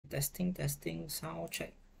Testing, sound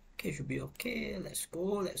check. Okay, should be okay. Let's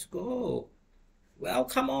go.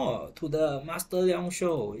 Welcome all to the Master Leong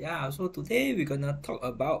Show. Yeah, so today we're gonna talk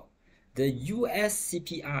about the US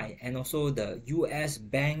CPI and also the US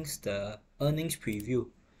banks, the earnings preview.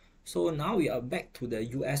 So now we are back to the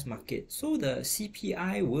US market. So the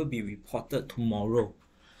CPI will be reported tomorrow.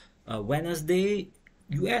 Wednesday,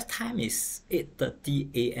 US time is 8:30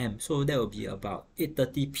 a.m. So that will be about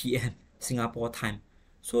 8:30 p.m. Singapore time.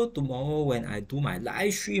 So tomorrow when I do my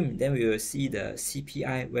live stream, then we will see the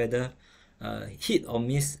CPI whether hit or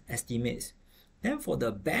miss estimates. Then for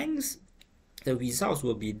the banks, the results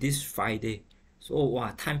will be this Friday. So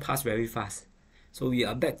wow, time passed very fast. So we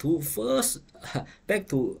are back to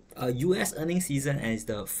US earnings season, and it's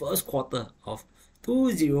the first quarter of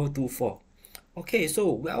 2024. Okay,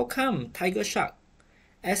 so welcome Tiger Shark,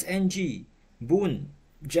 SNG, Boon,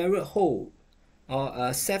 Jared Ho,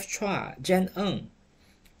 Seth Chua, Jen Ng,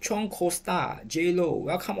 Chong Costa, J-Lo,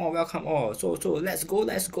 welcome all. So let's go.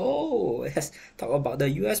 Let's talk about the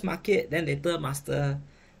US market, then later Master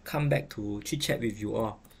come back to chit chat with you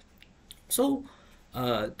all. So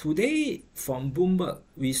today from Bloomberg,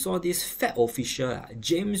 we saw this Fed official,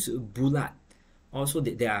 James Bullard. Also,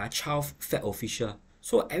 they are child Fed official.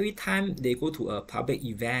 So every time they go to a public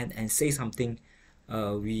event and say something,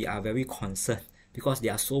 we are very concerned because they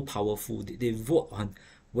are so powerful. They vote on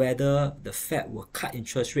whether the Fed will cut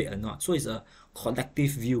interest rate or not. So it's a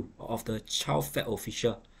collective view of the child Fed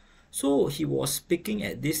official. So he was speaking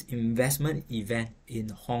at this investment event in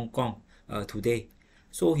Hong Kong today.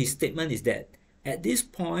 So his statement is that at this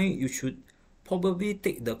point, you should probably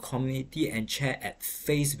take the community and chair at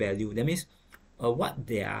face value. That means what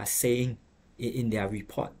they are saying in their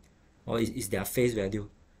report or is their face value.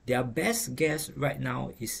 Their best guess right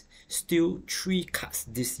now is still 3 cuts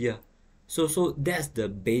this year. So that's the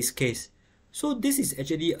base case. So this is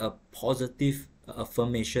actually a positive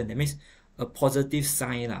affirmation. That means a positive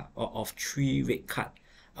sign of 3 rate cut.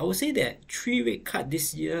 I would say that 3 rate cut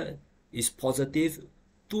this year is positive.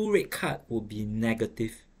 2 rate cut will be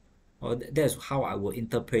negative. Or that's how I will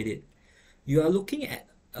interpret it. You are looking at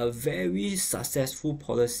a very successful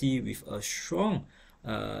policy with a strong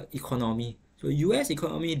economy. So US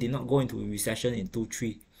economy did not go into recession in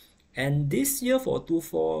 2023. And this year for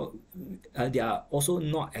 2024, they are also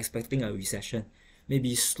not expecting a recession.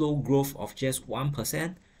 Maybe slow growth of just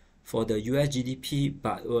 1% for the US GDP,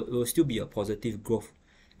 but it will still be a positive growth,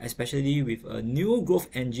 especially with a new growth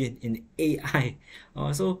engine in AI.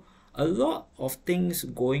 So a lot of things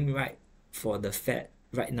going right for the Fed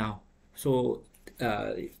right now. So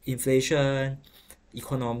inflation,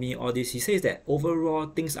 economy, all this, he says that overall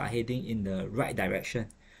things are heading in the right direction.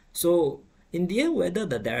 So in the end, whether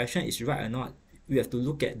the direction is right or not, we have to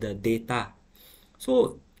look at the data.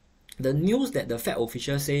 So the news that the Fed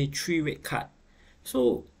officials say 3 rate cut.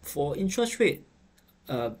 So for interest rate,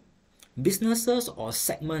 businesses or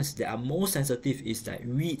segments that are most sensitive is like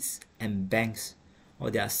REITs and banks,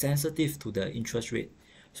 or they are sensitive to the interest rate.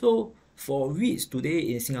 So for REITs today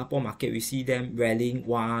in Singapore market, we see them rallying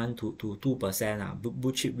 1 to 2%,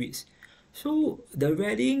 blue chip REITs. So the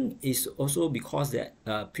rallying is also because that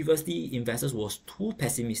previously investors was too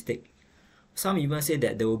pessimistic. Some even say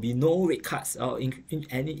that there will be no rate cuts,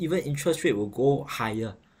 and even interest rate will go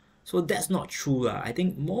higher. So that's not true. I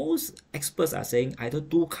think most experts are saying either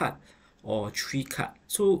 2 cut or 3 cut.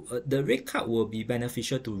 So the rate cut will be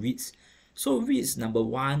beneficial to REITs. So REITs, number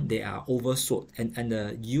one, they are oversold and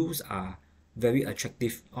the yields are very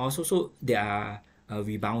attractive. Also, so they are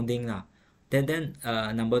rebounding. Then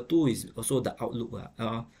number 2 is also the outlook.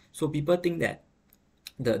 So people think that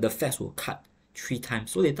the Fed will cut 3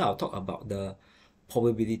 times. So later I'll talk about the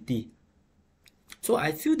probability. So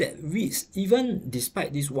I feel that REITs, even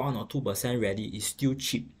despite this 1 or 2% rally, is still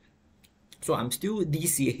cheap. So I'm still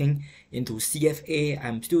DCAing into CFA.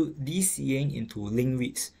 I'm still DCAing into linked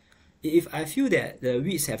REITs. If I feel that the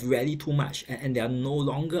REITs have rallied too much and they are no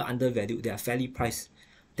longer undervalued, they are fairly priced,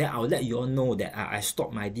 then I'll let you all know that I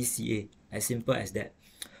stop my DCA. As simple as that.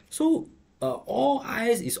 So all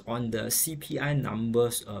eyes is on the CPI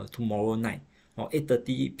numbers tomorrow night or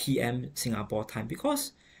 8:30 p.m. Singapore time,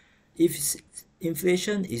 because if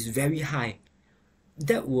inflation is very high,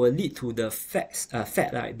 that will lead to the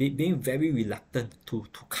Fed being very reluctant to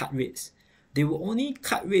cut rates. They will only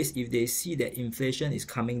cut rates if they see that inflation is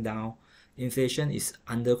coming down, inflation is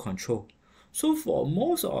under control. So for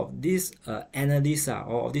most of these analysts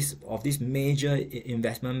or of these major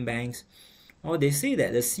investment banks, they say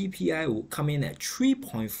that the CPI will come in at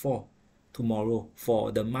 3.4 tomorrow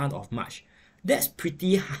for the month of March. That's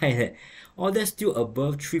pretty high, or that's still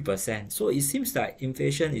above 3%. So it seems like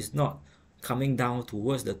inflation is not coming down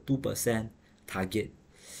towards the 2% target.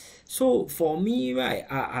 So for me, right,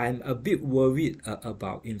 I'm a bit worried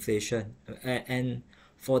about inflation. And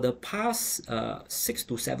for the past 6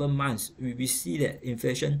 to 7 months, we see that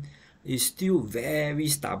inflation is still very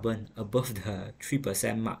stubborn above the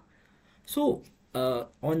 3% mark. So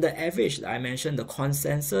on the average, like I mentioned, the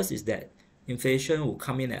consensus is that inflation will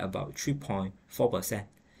come in at about 3.4%.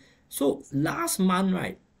 So last month,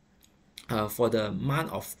 right, for the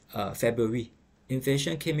month of February,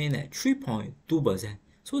 inflation came in at 3.2%.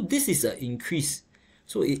 So this is an increase.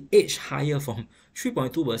 So it edged higher from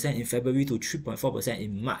 3.2% in February to 3.4%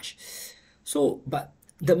 in March. So, but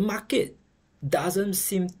the market doesn't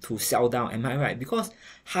seem to sell down, am I right? Because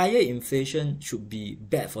higher inflation should be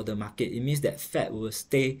bad for the market. It means that Fed will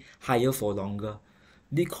stay higher for longer.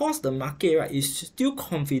 Because the market, right, is still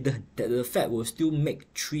confident that the Fed will still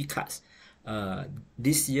make 3 cuts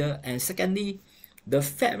this year. And secondly, the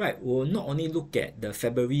Fed, right, will not only look at the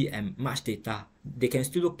February and March data, they can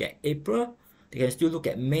still look at April, they can still look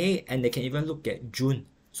at May, and they can even look at June.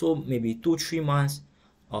 So maybe 2-3 months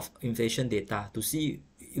of inflation data to see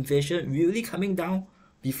inflation really coming down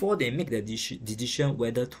before they make the decision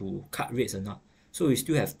whether to cut rates or not. So we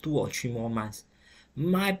still have 2 or 3 more months.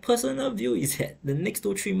 My personal view is that the next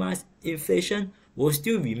 2-3 months, inflation will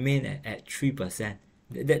still remain at 3%.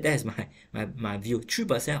 That's my view,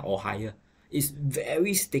 3% or higher. It's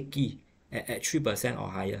very sticky at 3% or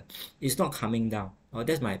higher. It's not coming down.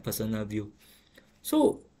 That's my personal view.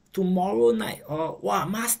 So tomorrow night, wow,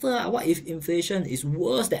 master, what if inflation is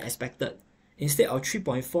worse than expected? Instead of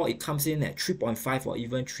 3.4, it comes in at 3.5 or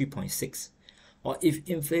even 3.6. Or if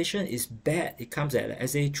inflation is bad, it comes at,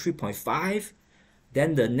 let's say, 3.5,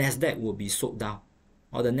 then the Nasdaq will be sold down.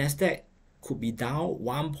 Or the Nasdaq could be down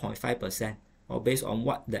 1.5%, or based on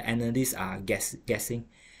what the analysts are guessing.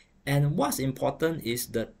 And what's important is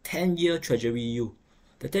the 10-year Treasury yield.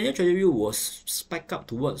 The 10-year Treasury yield will spike up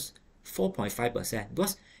towards 4.5%.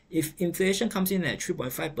 Because if inflation comes in at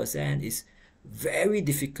 3.5%, it's very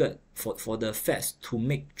difficult for the Fed to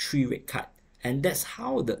make 3 rate cuts. And that's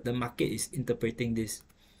how the market is interpreting this.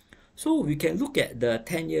 So we can look at the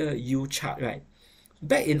 10-year yield chart, right?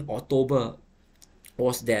 Back in October,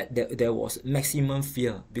 was that there was maximum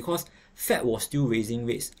fear because Fed was still raising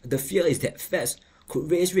rates. The fear is that Fed could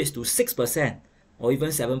raise rates to 6% or even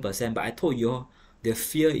 7%, but I told you the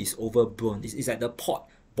fear is overblown. It's like the pot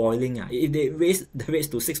boiling. If they raise the rates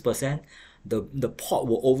to 6%, the pot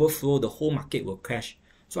will overflow, the whole market will crash.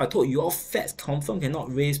 So I told you, Fed confirm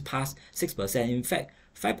cannot raise past 6%. In fact,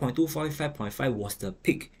 5.25, 5.5 was the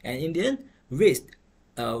peak, and in the end, raised.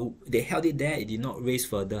 They held it there. It did not raise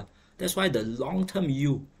further. That's why the long-term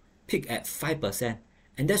yield peaked at 5%,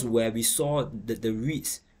 and that's where we saw the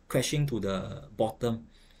REITs crashing to the bottom.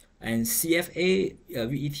 And CFA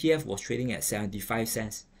ETF was trading at 75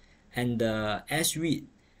 cents, and the S-REIT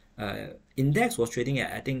index was trading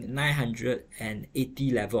at, I think,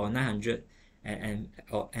 980 level or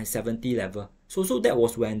 970 level. So that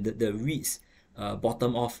was when the REITs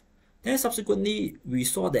bottom off. Then subsequently, we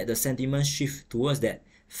saw that the sentiment shift towards that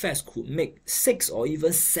Fed could make 6 or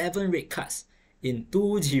even 7 rate cuts in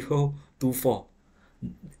 2024.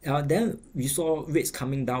 Then we saw rates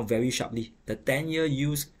coming down very sharply. The 10-year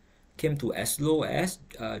yields came to as low as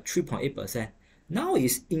 3.8%. Now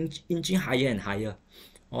it's inching higher and higher.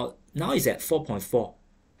 Now it's at 4.4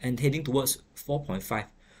 and heading towards 4.5.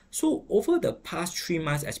 So over the past 3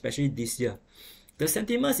 months, especially this year, the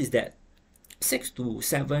sentiment is that 6 to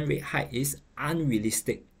 7 rate hike is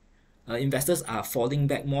unrealistic. Investors are falling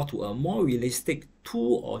back more to a more realistic 2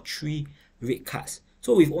 or 3 rate cuts.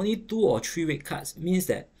 So with only 2 or 3 rate cuts means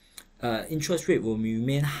that interest rate will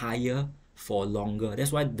remain higher for longer.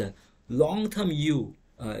 That's why the long-term yield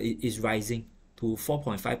is rising to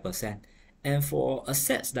 4.5%. And for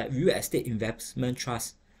assets like real estate investment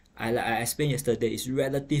trust, I explained yesterday, is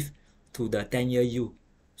relative to the 10-year yield.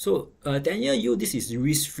 So 10-year yield, this is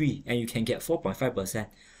risk-free and you can get 4.5%.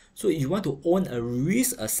 So if you want to own a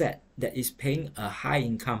risk asset that is paying a high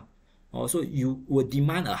income, also you will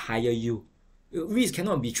demand a higher yield. REITs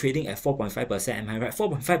cannot be trading at 4.5%, am I right?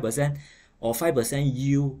 4.5% or 5%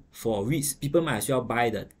 yield for REITs. People might as well buy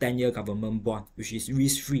the 10-year government bond, which is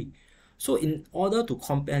risk-free. So in order to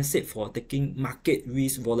compensate for taking market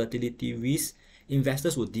risk, volatility risk,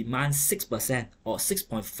 investors will demand 6% or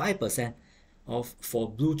 6.5%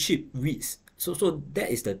 for blue chip REITs. So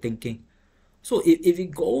that is the thinking. So if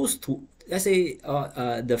it goes to, let's say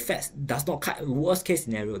the Fed does not cut, worst case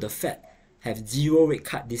scenario, the Fed have 0 rate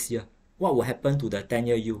cut this year, what will happen to the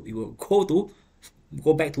 10-year yield? It will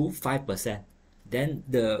go back to 5%. Then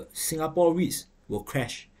the Singapore REITs will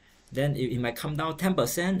crash. then it might come down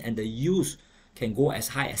 10%, and the yields can go as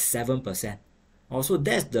high as 7%. Also,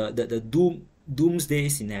 that's the doomsday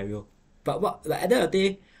scenario. But at the end of the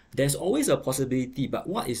day, there's always a possibility, but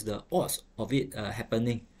what is the odds of it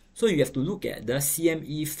happening? So you have to look at the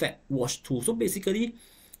CME Fed Watch tool. So basically,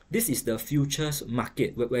 this is the futures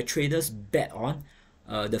market where traders bet on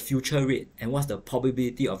the future rate and what's the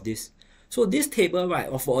probability of this. So this table, right,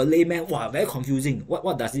 or for a layman, wow, very confusing.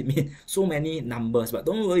 What does it mean? So many numbers, but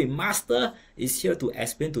don't worry, Master is here to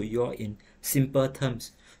explain to you all in simple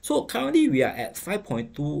terms. So currently we are at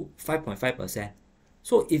 5.2, 5.5%.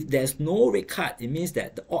 So if there's no rate cut, it means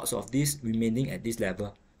that the odds of this remaining at this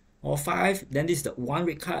level, or 5, then this is the 1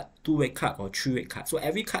 rate cut, 2 rate cut, or 3 rate cut. So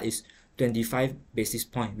every cut is 25 basis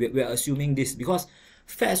point. We're assuming this because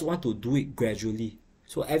Feds want to do it gradually.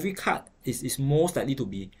 So every cut is most likely to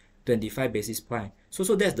be 25 basis point.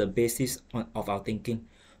 So that's the basis of our thinking.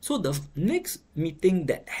 So the next meeting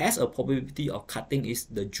that has a probability of cutting is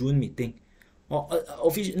the June meeting. Or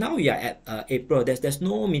now we are at April. There's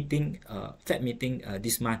no meeting, Fed meeting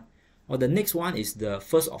this month. Or the next one is the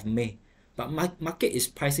 1st of May. But market is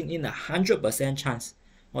pricing in 100% chance,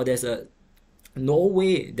 or there's no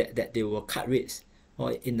way that they will cut rates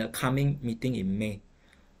or in the coming meeting in May.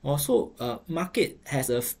 Also, market has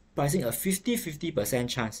a pricing a 50%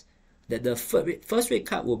 chance that the first rate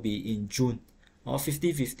cut will be in June, or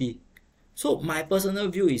 50-50. So my personal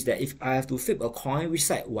view is that if I have to flip a coin, which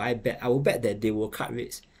side will I bet? I will bet that they will cut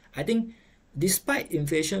rates. I think despite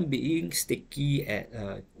inflation being sticky at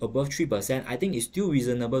above 3%, I think it's still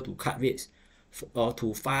reasonable to cut rates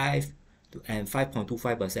to 5 and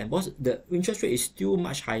 5.25%. Because the interest rate is still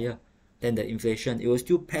much higher than the inflation. It will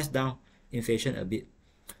still press down inflation a bit.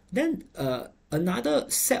 Then another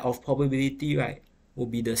set of probability, right, will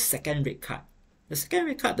be the second rate cut. The second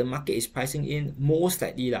rate cut, the market is pricing in most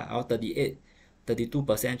likely or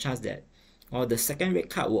 32% chance that the second rate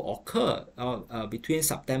cut will occur between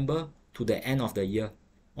September to the end of the year,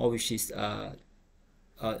 or which is the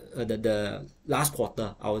last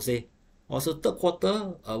quarter, I would say. Also third quarter,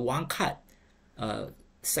 one cut,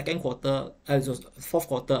 second quarter, fourth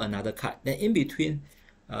quarter, another cut. Then in between,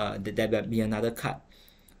 there will be another cut.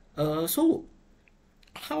 So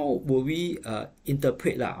how will we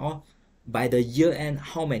interpret by the year end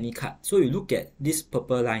how many cuts? So you look at this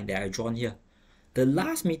purple line that I drawn here. The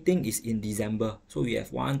last meeting is in December. So we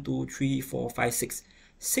have 1, 2, 3, 4, 5,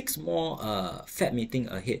 6 more Fed meeting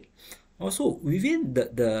ahead. Also within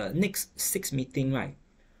the next 6 meeting, right,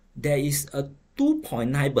 there is a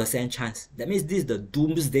 2.9% chance. That means this is the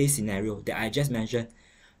doomsday scenario that I just mentioned.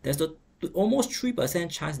 There's the almost 3%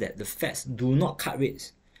 chance that the Feds do not cut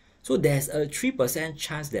rates. So there's a 3%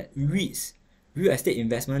 chance that REITs, real estate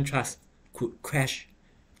investment trust, could crash,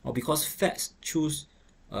 or because Feds choose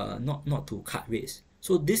not to cut rates.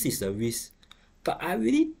 So this is the risk. But I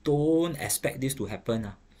really don't expect this to happen.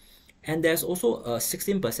 And there's also a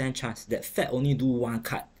 16% chance that Fed only do one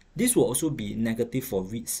cut. This will also be negative for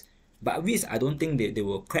REITs. But REITs, I don't think they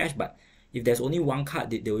will crash. But if there's only one cut,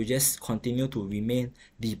 they will just continue to remain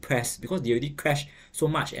depressed because they already crashed so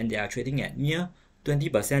much and they are trading at near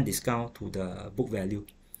 20% discount to the book value.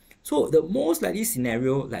 So the most likely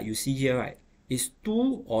scenario, like you see here, right, is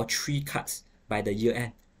 2 or 3 cuts by the year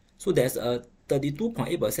end. So there's a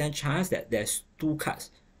 32.8% chance that there's 2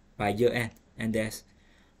 cuts by year end, and there's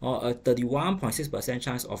a 31.6%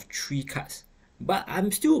 chance of 3 cuts. But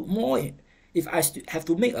I'm still more, if I have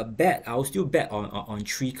to make a bet, I'll still bet on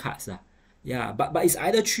 3 cuts. Yeah, but it's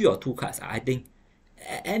either 3 or 2 cuts, I think.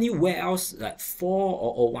 Anywhere else, like 4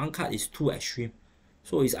 or 1 cut is too extreme.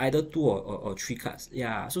 So it's either 2 or 3 cuts.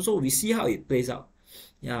 Yeah, so we see how it plays out.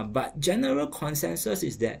 Yeah, but general consensus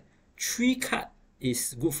is that 3 cut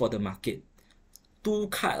is good for the market. 2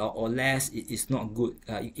 cut or less is not good.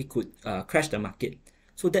 It could crash the market.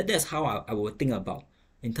 So that's how I will think about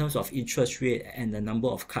in terms of interest rate and the number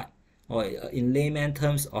of cut, or in layman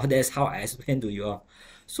terms, or that's how I explain to you all.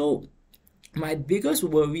 So my biggest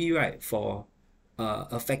worry, right, for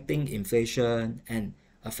affecting inflation and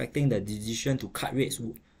affecting the decision to cut rates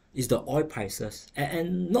is the oil prices.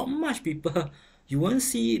 And not much people, you won't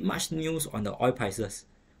see much news on the oil prices.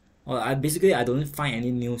 Or I don't find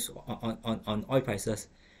any news on oil prices.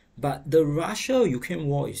 But the Russia-Ukraine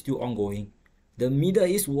war is still ongoing. The Middle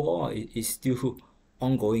East war is still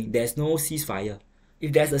ongoing. There's no ceasefire.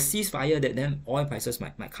 If there's a ceasefire, then oil prices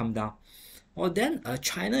might come down. Or then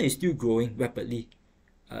China is still growing rapidly.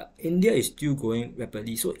 India is still growing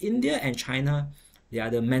rapidly. So India and China, they are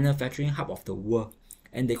the manufacturing hub of the world,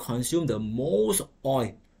 and they consume the most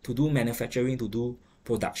oil to do manufacturing, to do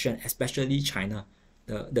production, especially China,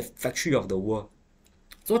 the factory of the world.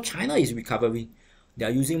 So China is recovering. They are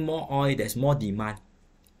using more oil, there's more demand,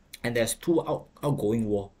 and there's two outgoing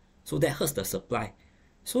war. So that hurts the supply.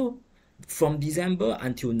 So from December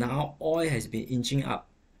until now, oil has been inching up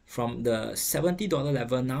from the $70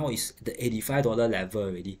 level, now is the $85 level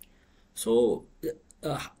already. So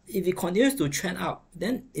if it continues to trend up,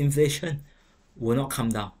 then inflation will not come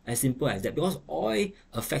down. As simple as that, because oil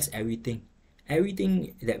affects everything.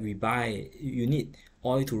 Everything that we buy, you need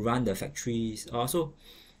oil to run the factories. Also,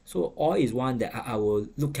 so oil is one that I will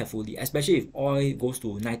look carefully, especially if oil goes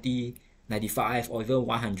to 90, 95 or even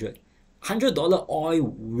 100. $100 oil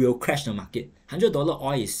will crash the market. $100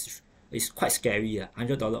 oil is quite scary.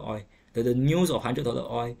 $100 oil. The news of $100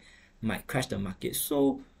 oil might crash the market.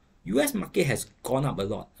 So US market has gone up a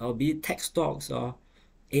lot. Or be it tech stocks or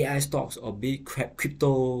AI stocks or be it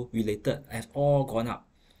crypto related have all gone up.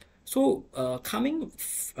 So coming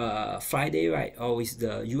Friday, right, is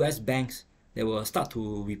the US banks that will start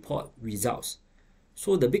to report results.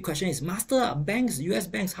 So the big question is, master, banks, US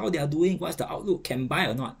banks, how they are doing? What's the outlook? Can buy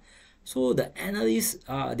or not? So the analysts,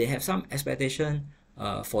 they have some expectation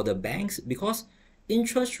for the banks, because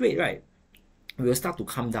interest rate, right, will start to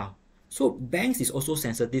come down. So banks is also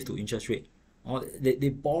sensitive to interest rate. Or they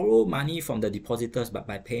borrow money from the depositors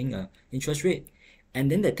by paying an interest rate,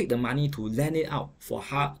 and then they take the money to lend it out for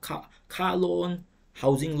car loan,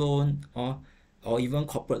 housing loan, or even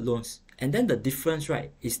corporate loans. And then the difference,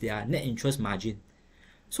 right, is their net interest margin.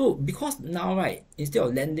 So because now, right, instead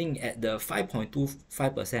of lending at the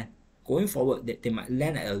 5.25%, going forward, they might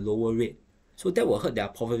lend at a lower rate. So that will hurt their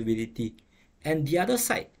profitability. And the other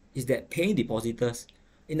side is that paying depositors.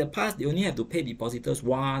 In the past, they only have to pay depositors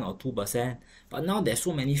 1 or 2%. But now there's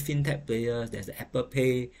so many fintech players. There's the Apple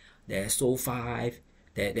Pay, there's So5,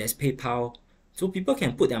 there's PayPal. So people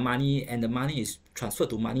can put their money, and the money is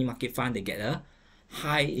transferred to money market fund. They get a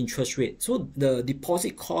high interest rate. So the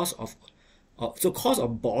deposit cost cost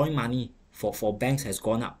of borrowing money for banks has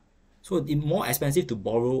gone up. So it's more expensive to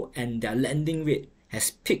borrow, and their lending rate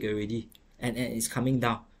has peaked already, and it's coming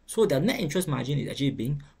down. So their net interest margin is actually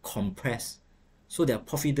being compressed. So their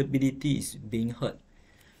profitability is being hurt.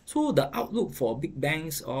 So the outlook for big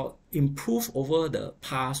banks improved over the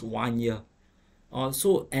past 1 year.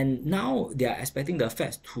 And now they are expecting the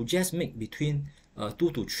Fed to just make between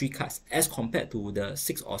 2 to 3 cuts as compared to the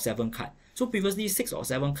 6 or 7 cut. So previously 6 or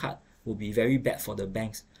 7 cut will be very bad for the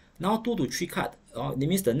banks. Now 2 to 3 cut, that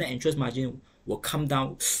means the net interest margin will come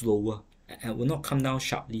down slower and will not come down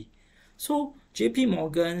sharply. So JP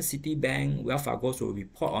Morgan, Citibank, Wells Fargo will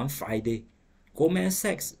report on Friday. Goldman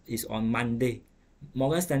Sachs is on Monday.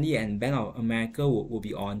 Morgan Stanley and Bank of America will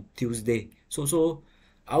be on Tuesday. So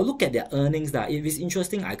I'll look at their earnings. If it's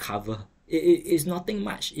interesting, I cover. It's nothing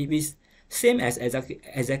much. If it's same as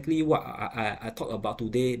exactly what I talked about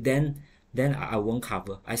today, then I won't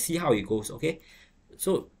cover. I see how it goes. Okay.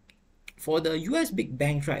 So for the US big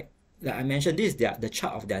banks, right, like I mentioned, this is the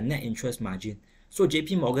chart of their net interest margin. So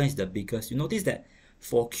JP Morgan is the biggest. You notice that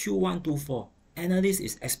for Q124, analysts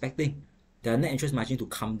is expecting their net interest margin to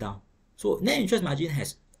come down. So net interest margin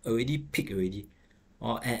has already peaked already.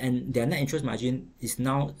 And their net interest margin is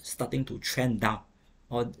now starting to trend down.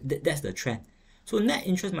 That's the trend. So net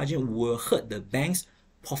interest margin will hurt the bank's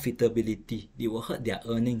profitability. They will hurt their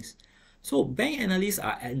earnings. So bank analysts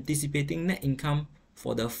are anticipating net income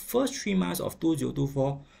for the first 3 months of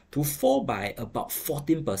 2024 to fall by about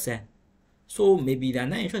 14%. So maybe their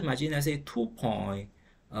net interest margin, let's say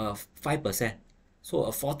 2.5%. So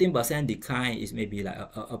a 14% decline is maybe like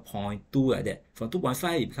a 0.2 like that. From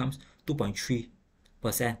 2.5 it becomes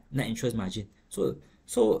 2.3% net interest margin. So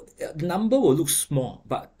the number will look small,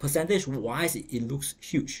 but percentage wise it looks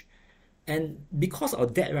huge. And because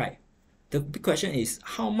of that, right, the big question is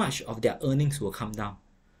how much of their earnings will come down.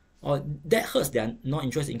 That hurts their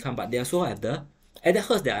non-interest income, but they also have that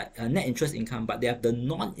hurts their net interest income, but they have the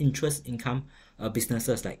non-interest income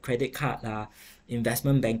businesses like credit card,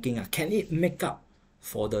 investment banking. Can it make up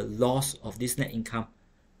for the loss of this net income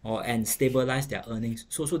and stabilize their earnings?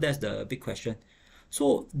 So that's the big question.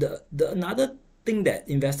 So the another thing that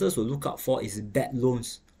investors will look out for is bad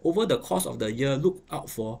loans. Over the course of the year, look out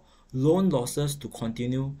for loan losses to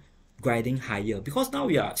continue grinding higher, because now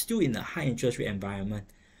we are still in a high interest rate environment.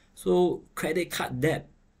 So credit card debt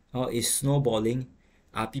is snowballing.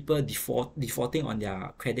 People defaulting on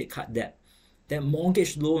their credit card debt. Then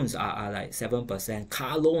mortgage loans are like 7%.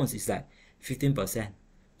 Car loans is like 15%.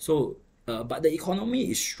 So but the economy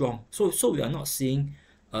is strong. So we are not seeing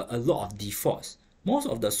a lot of defaults. Most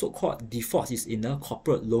of the so-called defaults is in the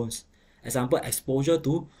corporate loans. Example, exposure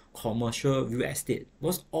to commercial real estate.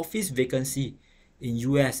 Most office vacancy in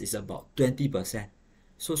US is about 20%.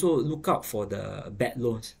 So look out for the bad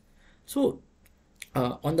loans. So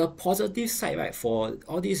on the positive side, right, for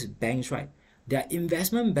all these banks, right, their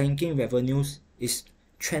investment banking revenues is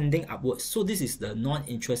trending upwards. So this is the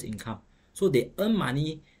non-interest income. So they earn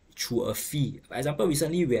money through a fee. For example,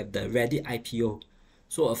 recently we have the Reddit IPO.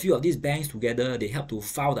 So a few of these banks together, they help to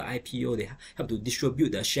file the IPO, they help to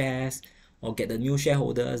distribute the shares or get the new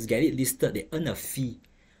shareholders, get it listed, they earn a fee.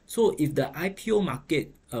 So if the IPO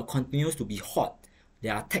market continues to be hot,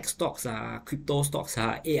 there are tech stocks, crypto stocks,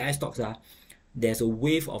 AI stocks, there's a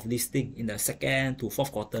wave of listing in the second to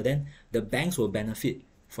fourth quarter, then the banks will benefit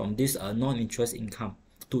from this non-interest income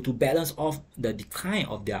to balance off the decline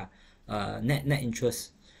of their net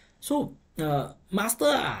interest. So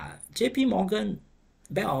master, JP Morgan,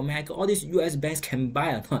 Bank of America, all these US banks can buy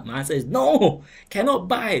or not? My answer is no, cannot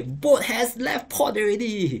buy. Boat has left port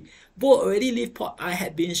already. Boat already left port. I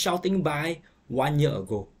had been shouting buy 1 year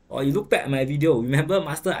ago. Or you look back at my video, remember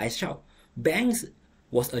master, I shout banks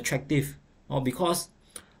was attractive because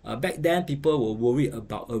back then people were worried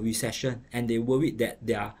about a recession and they worried that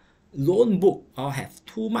their loan book have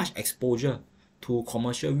too much exposure to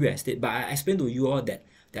commercial real estate. But I explained to you all that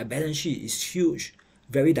their balance sheet is huge,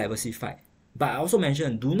 very diversified. But I also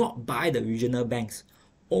mentioned, do not buy the regional banks.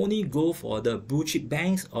 Only go for the blue chip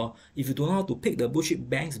banks, or if you don't know how to pick the blue chip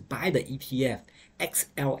banks, buy the ETF,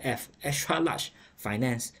 XLF, extra large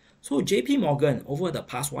finance. So JP Morgan over the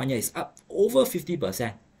past 1 year is up over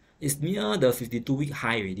 50%. It's near the 52-week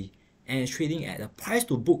high already, and it's trading at a price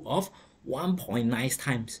to book of 1.9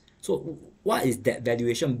 times. So what is that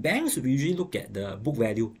valuation? Banks usually look at the book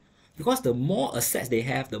value because the more assets they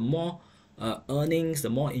have, the more earnings, the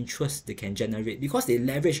more interest they can generate because they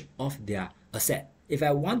leverage off their asset. If I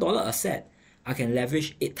have $1 asset, I can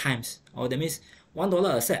leverage 8 times. Or that means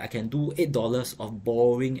 $1 asset, I can do $8 of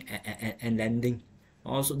borrowing and lending.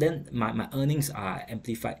 Also, then my earnings are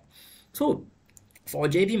amplified. So for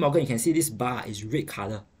JP Morgan, you can see this bar is red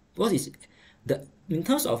color because it's in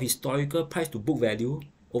terms of historical price to book value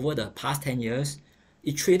over the past 10 years,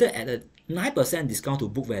 it traded at a 9% discount to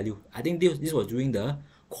book value. I think this was during the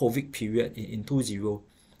COVID period in 20.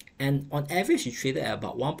 And on average, it traded at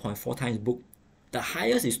about 1.4 times book. The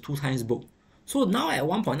highest is 2 times book. So now at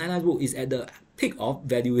 1.9 times book is at the peak of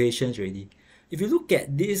valuations already. If you look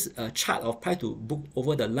at this chart of price to book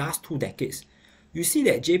over the last 2 decades, you see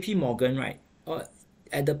that JP Morgan, right,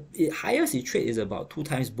 at the highest it trade is about 2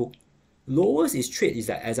 times book. Lowest its trade is,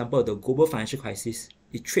 like example, the global financial crisis.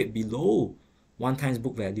 It trade below 1 times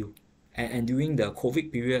book value. And during the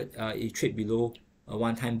COVID period, it trade below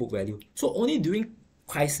 1 time book value. So only during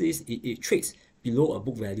crisis, it trades below a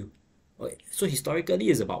book value. So historically,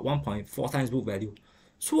 it's about 1.4 times book value.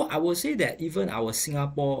 So I would say that even our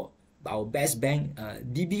Singapore, our best bank,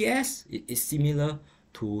 DBS, is similar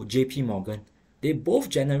to JP Morgan. They both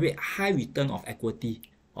generate high return of equity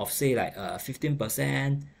of say like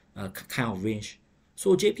 15% kind of range.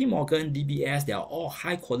 So JP Morgan, DBS, they are all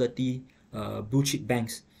high quality blue chip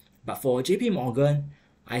banks. But for JP Morgan,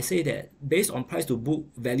 I say that based on price to book,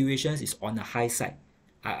 valuations is on the high side.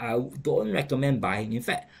 I don't recommend buying. In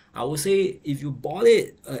fact, I would say if you bought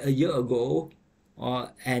it a year ago,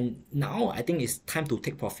 and now I think it's time to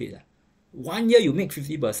take profit. 1 year you make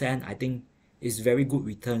 50%, I think is very good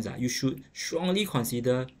returns. You should strongly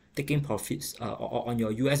consider taking profits on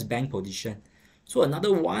your US bank position. So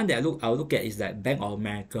another one that I'll look at is like Bank of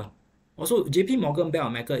America. Also, JP Morgan, Bank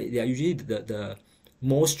of America, they are usually the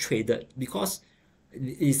most traded because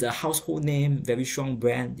it's a household name, very strong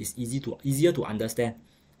brand, it's easier to understand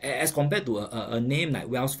as compared to a name like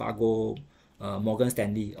Wells Fargo, Morgan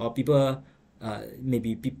Stanley, or people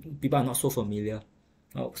maybe people are not so familiar.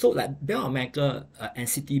 So like Bank of America and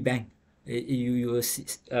Citibank, you will see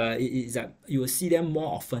you will see them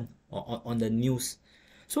more often on the news.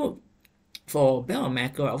 So for Bank of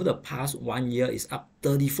America, over the past 1 year, is up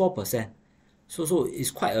 34%. So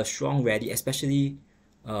it's quite a strong rally, especially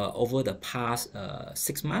over the past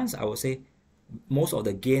 6 months. I would say most of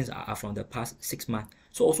the gains are from the past 6 months.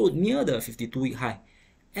 So also near the 52-week high,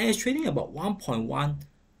 and it's trading about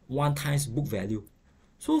 1.11 times book value.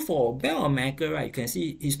 So for Bank of America, right, you can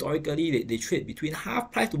see historically they trade between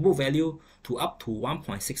half price to book value to up to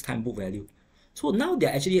 1.6 times book value. So now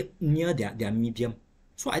they're actually near their medium.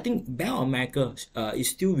 So I think Bank of America is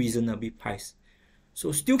still reasonably priced.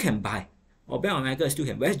 So still can buy. Or Bank of America still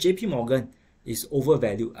can. Whereas JP Morgan is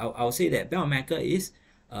overvalued. I'll say that Bank of America is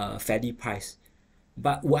fairly priced.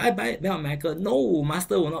 But will I buy Bank of America? No,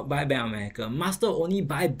 Master will not buy Bank of America. Master only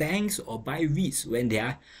buy banks or buy REITs when they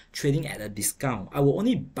are trading at a discount. I will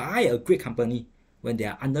only buy a great company when they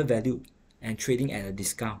are undervalued and trading at a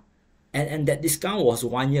discount. And that discount was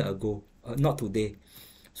 1 year ago, not today.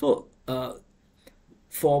 So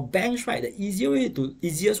For banks, right, the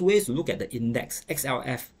easiest way is to look at the index,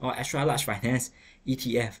 XLF, or extra large finance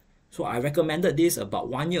ETF. So I recommended this about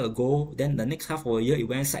 1 year ago. Then the next half of a year it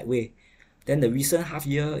went sideways. Then the recent half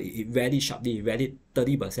year it rallied sharply, it rallied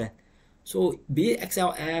 30%. So be it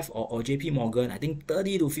XLF or JP Morgan, I think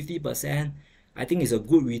 30 to 50%, I think is a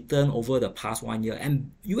good return over the past 1 year.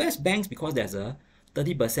 And US banks, because there's a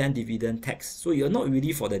 30% dividend tax, so you're not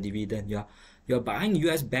really for the dividend, you're buying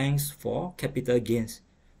US banks for capital gains.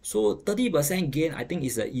 So 30% gain, I think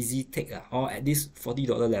is an easy take, or at this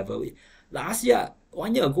 $40 level. Last year,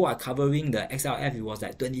 1 year ago, I covering the XLF, it was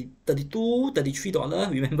like $32, $33,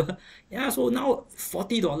 remember? Yeah, so now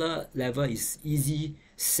 $40 level is easy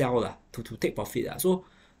sell to take profit. So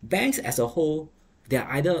banks as a whole, they are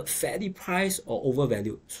either fairly priced or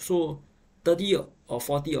overvalued. So 30 or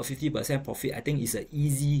 40 or 50% profit, I think is an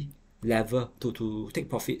easy level to take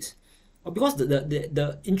profits. Because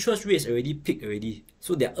the interest rates already peaked already.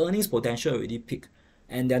 So their earnings potential already peaked.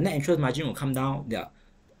 And their net interest margin will come down. Their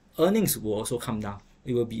earnings will also come down.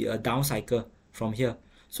 It will be a down cycle from here.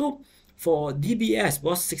 So for DBS,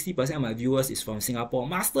 because 60% of my viewers is from Singapore,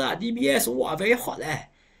 Master, DBS, wow, very hot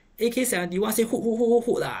AK71 say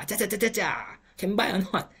hoot lah, can buy or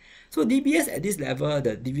not? So DBS at this level,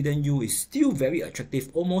 the dividend yield is still very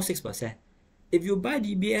attractive, almost 6%. If you buy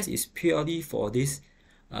DBS, it's purely for this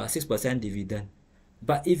 6% dividend.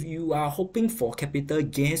 But if you are hoping for capital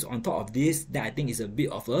gains on top of this, then I think it's a bit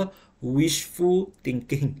of a wishful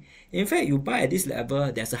thinking. In fact, you buy at this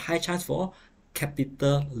level, there's a high chance for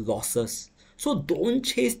capital losses. So don't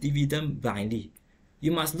chase dividend blindly.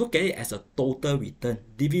 You must look at it as a total return.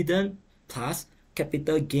 Dividend plus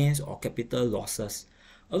capital gains or capital losses.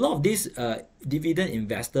 A lot of these dividend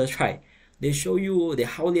investors, right, they show you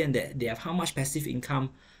that they have how much passive income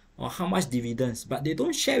or how much dividends, but they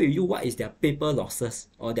don't share with you what is their paper losses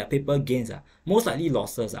or their paper gains. Most likely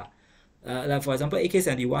losses. Like for example,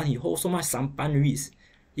 AK71, he holds so much sampan REITs.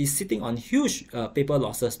 He's sitting on huge paper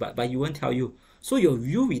losses, but he won't tell you. So your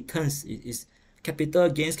real returns is capital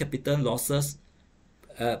gains, capital losses,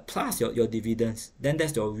 plus your dividends. Then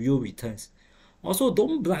that's your real returns. Also,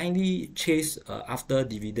 don't blindly chase after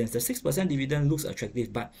dividends. The 6% dividend looks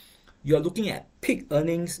attractive, but you're looking at peak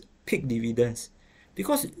earnings, peak dividends.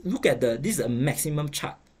 Because look at this is a maximum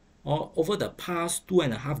chart. Or over the past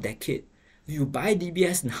 2.5 decades, if you buy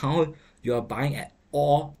DBS now, you are buying at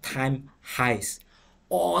all-time highs.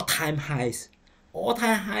 All-time highs.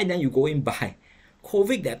 All-time high, then you go in buy.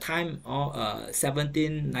 COVID that time,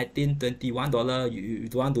 $17, $19, $21, you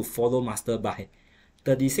don't want to follow master buy.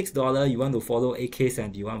 $36, you want to follow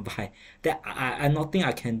AK71 buy. That nothing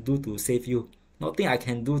I can do to save you. Nothing I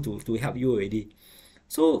can do to help you already.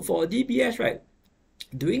 So for DBS, right,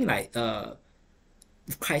 during like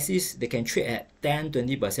crisis, they can trade at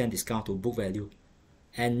 10-20% discount to book value.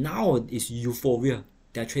 And now it's euphoria.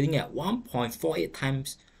 They're trading at 1.48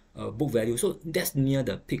 times book value. So that's near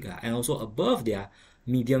the peak and also above their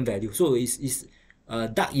medium value. So it's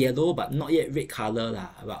dark yellow but not yet red color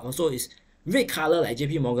but also it's red color like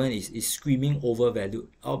JP Morgan is screaming overvalued.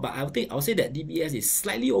 But I'll say that DBS is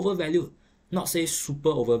slightly overvalued, not say super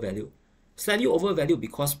overvalued. Slightly overvalued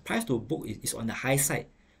because price to book is on the high side,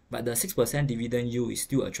 but the 6% dividend yield is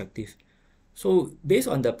still attractive. So based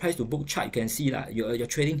on the price to book chart, you can see you're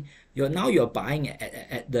trading. You're buying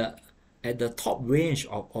at the top range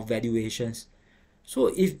of valuations. So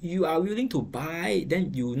if you are willing to buy,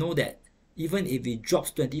 then you know that even if it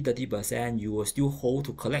drops 20-30%, you will still hold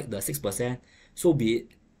to collect the 6%. So be it.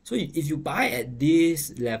 So if you buy at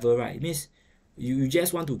this level, right, it means you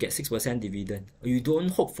just want to get 6% dividend. You don't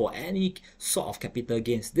hope for any sort of capital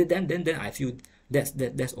gains. Then I feel that's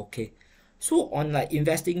okay. So on like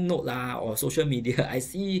investing note or social media, I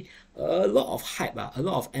see a lot of hype, a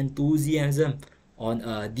lot of enthusiasm on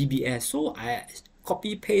DBS. So I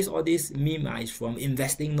copy paste all this meme is from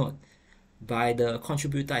investing note by the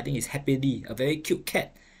contributor. I think it's Happily, a very cute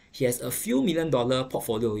cat. He has a few $1 million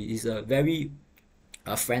portfolio. He is a very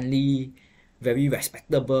friendly, very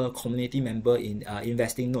respectable community member in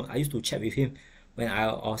investing note. I used to chat with him when I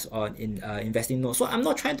was on investing note. So I'm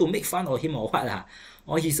not trying to make fun of him or what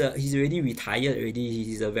or he's already retired already.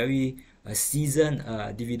 He's a very seasoned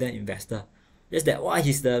dividend investor. Just that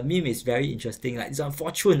the meme is very interesting. Like it's on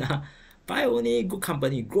Fortune. Buy only good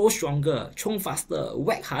company, grow stronger, chung faster,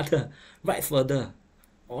 whack harder, ride further,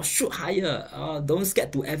 or shoot higher. Don't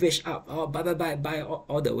get to average up. Buy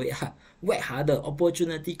all the way up. Whack harder,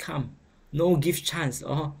 opportunity come. No give chance.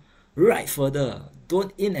 Ride further.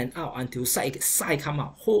 Don't in and out until side come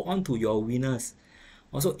out. Hold on to your winners.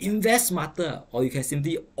 Also, invest smarter, or you can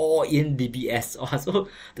simply all in DBS. Also,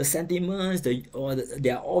 the sentiments, they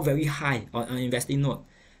are all very high on investing note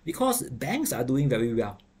because banks are doing very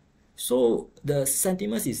well. So the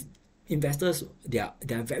sentiment is investors they are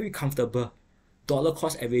very comfortable dollar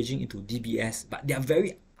cost averaging into DBS, but they are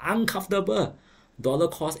very uncomfortable dollar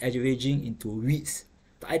cost averaging into REITs.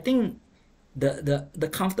 But I think the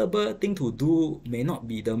comfortable thing to do may not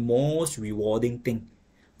be the most rewarding thing.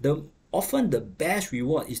 Often the best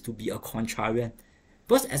reward is to be a contrarian.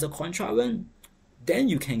 Because as a contrarian, then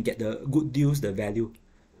you can get the good deals, the value.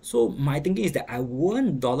 So my thinking is that I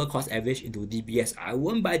won't dollar cost average into DBS. I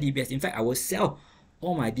won't buy DBS. In fact, I will sell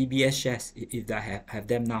all my DBS shares if I have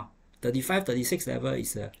them now. 35, 36 level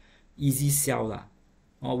is a easy sell lah.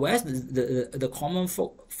 Whereas the common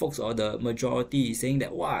folks or the majority is saying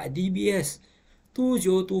that wow, DBS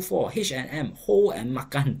 2024 H&M hold and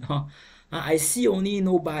makan. I see only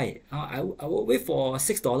no buy. I will wait for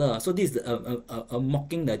 $6. So this is a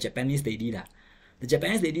mocking the Japanese lady lah. The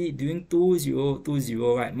Japanese lady during 2020,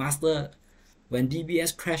 right, master, when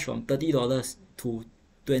DBS crashed from $30 to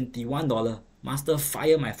 $21, master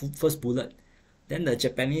fire my first bullet. Then the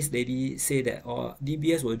Japanese lady say that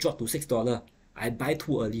DBS will drop to $6. I buy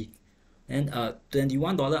too early. Then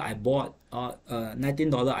 $21 I bought,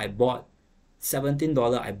 $19 I bought,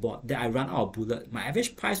 $17 I bought. Then I run out of bullet. My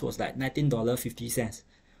average price was like $19.50,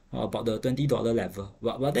 about the $20 level.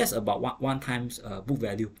 But that's about one times book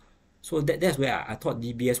value. So that's where I thought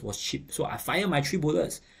DBS was cheap. So I fired my 3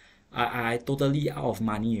 bullets. I totally out of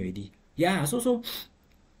money already. Yeah, so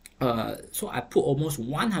I put almost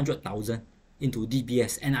 100,000 into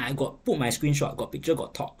DBS, and I put my screenshot, got picture,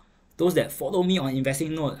 got talk. Those that follow me on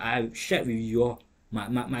investing note, I shared with you all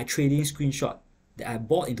my trading screenshot that I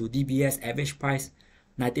bought into DBS, average price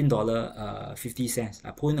 $19.50.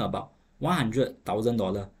 I put in about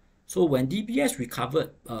 $100,000. So when DBS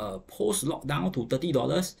recovered post lockdown to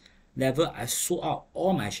 $30 level, I sold out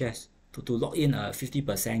all my shares to lock in a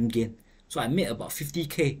 50% gain. So I made about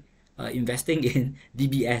 50k investing in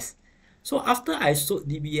DBS. So after I sold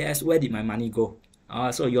DBS, where did my money go?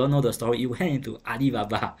 So you all know the story. It went into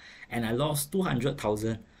Alibaba, and I lost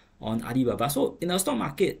 200,000 on Alibaba. So in the stock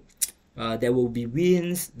market, there will be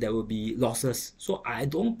wins, there will be losses. So I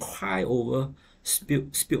don't cry over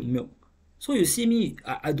spilled milk. So you see me,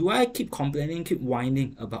 do I keep complaining, keep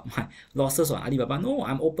whining about my losses on Alibaba? No,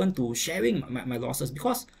 I'm open to sharing my losses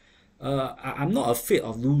because I'm not afraid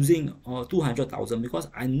of losing 200,000 because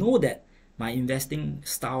I know that my investing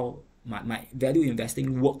style, my value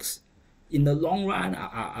investing works. In the long run,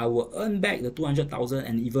 I will earn back the 200,000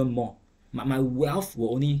 and even more. My wealth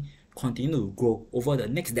will only continue to grow over the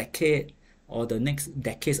next decade or the next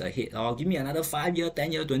decades ahead. Or give me another 5 year,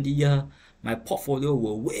 10 year, 20 year. My portfolio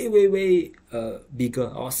will way bigger,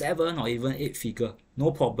 or 7 or even 8 figure.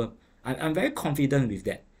 No problem. I'm very confident with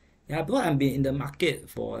that. Yeah, because I've been in the market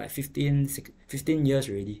for like 15 years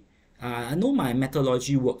already. I know my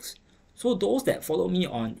methodology works. So those that follow me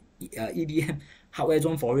on EDM, Hardware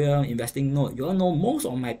Zone Forum, Investing Note, you all know most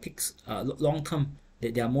of my picks, long term,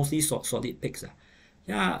 they are mostly solid picks.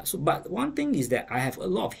 Yeah, so but one thing is that I have a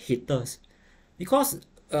lot of haters because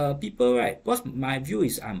people, right, because my view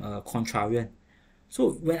is I'm a contrarian.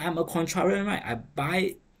 So when I'm a contrarian, right, I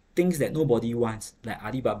buy things that nobody wants, like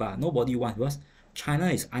Alibaba, nobody wants because China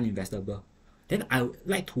is uninvestable. Then I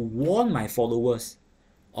like to warn my followers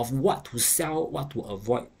of what to sell, what to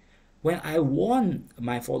avoid. When I warn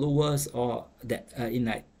my followers or that in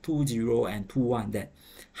like 20 and 21 that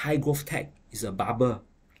high growth tech is a bubble,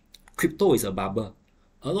 crypto is a bubble.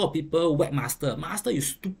 A lot of people webmaster, master, you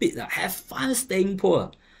stupid, have fun staying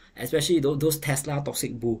poor, especially those Tesla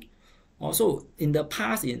toxic bull. Also in the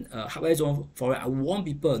past in Hardware Zone Forum, I warn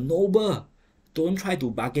people, Noble, don't try to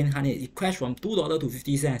bargain hunt it. It crashed from $2 to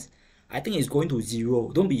 50 cents. I think it's going to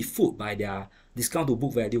 0. Don't be fooled by their discount to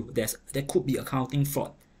book value. There could be accounting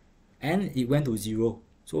fraud. And it went to 0.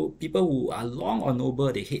 So people who are long on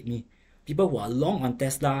Noble, they hate me. People who are long on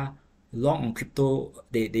Tesla, long on crypto,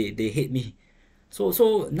 they hate me.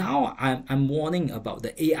 So now I'm warning about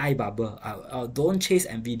the AI bubble. Don't chase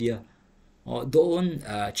Nvidia, or don't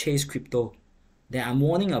chase crypto. Then I'm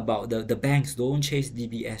warning about the banks. Don't chase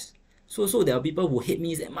DBS. So there are people who hate me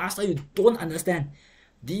and say, Master, you don't understand.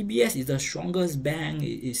 DBS is the strongest bank.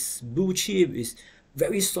 It's blue chip. It's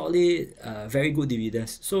very solid. Very good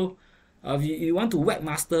dividends. So if you want to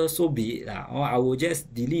webmaster, so be it. Or I will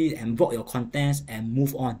just delete and block your contents and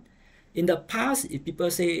move on. In the past, if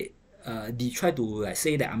people say they try to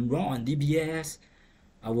say that I'm wrong on DBS,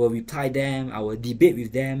 I will reply them. I will debate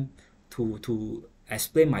with them to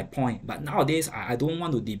explain my point. But nowadays, I don't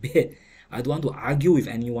want to debate. I don't want to argue with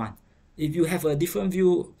anyone. If you have a different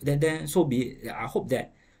view, then so be it. I hope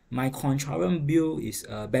that my contrarian view is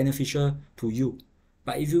beneficial to you.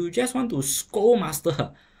 But if you just want to scold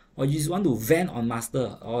master, or you just want to vent on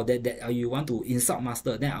master, or or you want to insult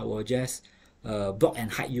master, then I will just block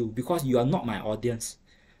and hide you, because you are not my audience.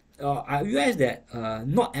 I realize that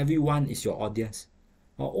not everyone is your audience.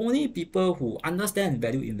 Only people who understand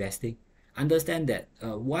value investing, understand that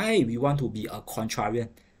why we want to be a contrarian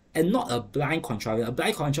and not a blind contrarian. A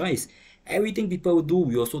blind contrarian is everything people do,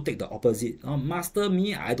 we also take the opposite. Master,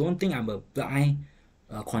 me, I don't think I'm a blind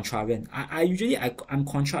contrarian. I'm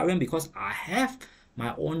contrarian because I have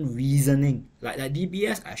my own reasoning. Like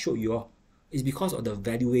DBS I showed you all, it's because of the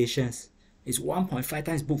valuations. It's 1.5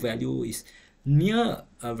 times book value, is near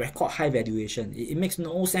a record high valuation. It makes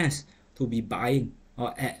no sense to be buying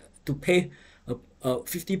or to pay a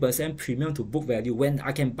 50% premium to book value when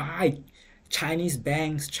I can buy Chinese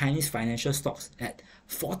banks, Chinese financial stocks at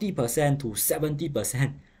 40% to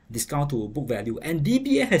 70% discount to book value. And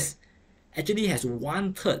DBS actually has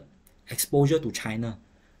 1/3 exposure to China.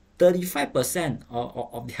 35%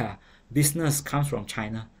 of their business comes from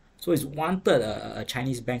China. So it's 1/3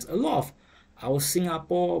 Chinese banks. A lot of our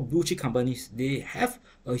Singapore blue chip companies, they have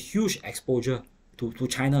a huge exposure to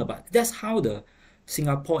China, but that's how the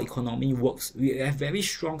Singapore economy works. We have very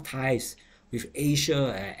strong ties with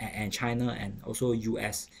Asia and China and also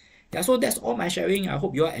US. Yeah, so that's all my sharing. I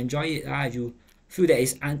hope you all enjoy it. If you feel that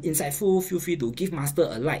it's insightful, feel free to give master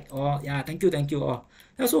a like. Or yeah, thank you all.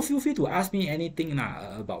 Also feel free to ask me anything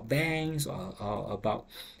about banks or about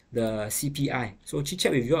the CPI. So chit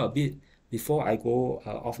chat with you all a bit before I go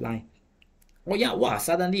offline. Oh yeah, wow,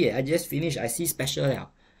 suddenly I just finished. I see special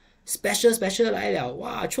了。special 来了，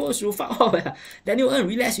哇，抽鼠发号了。Daniel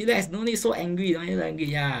relax, no need so angry, no need so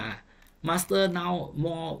angry. Yeah, master now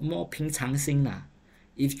more 平常心啦。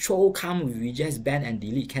If troll come, we just ban and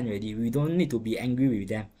delete can already. We don't need to be angry with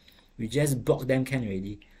them. We just block them can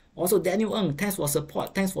already. Also Daniel thanks for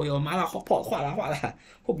support. Thanks for your mala hotpot. 画啦。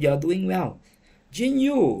Hope you are doing well. Jin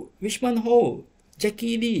Yu, Richmond Ho,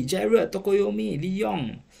 Jackie Lee, Jared, Tokoyomi, Lee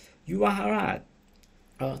Yong, Yuahara,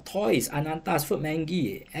 Toys, Anantas, Food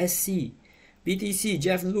Mangi, SC, BTC,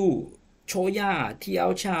 Jeff Lu, Choya,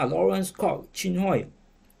 TL Cha, Lawrence Cock, Chin Hoi.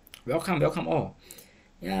 Welcome all.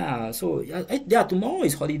 Yeah, so yeah, tomorrow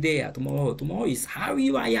is holiday. Tomorrow is Hari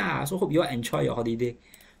Raya. So hope you all enjoy your holiday.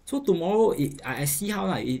 So tomorrow, I see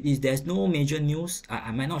how if there's no major news,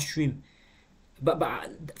 I might not stream. But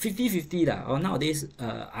 50-50 lah. Nowadays,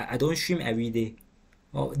 I don't stream every day.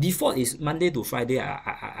 Default is Monday to Friday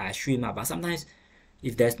I stream but sometimes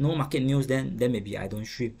if there's no market news, then maybe I don't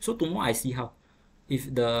stream. So tomorrow I see how.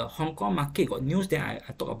 If the Hong Kong market got news, then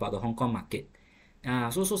I talk about the Hong Kong market.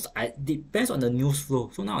 So depends on the news flow.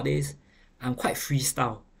 So nowadays I'm quite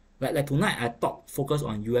freestyle. Like tonight I focus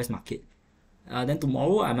on US market. Then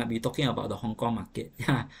tomorrow I might be talking about the Hong Kong market.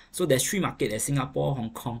 So there's 3 markets: there's Singapore,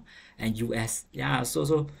 Hong Kong, and US.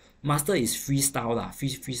 So master is freestyle lah,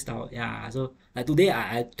 freestyle. So like today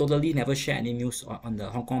I totally never share any news on the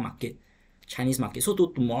Hong Kong market, Chinese market. So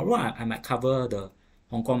tomorrow I might cover the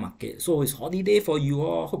Hong Kong market. So it's holiday for you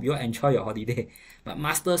all. Hope you all enjoy your holiday. But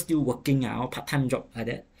master still working part-time job like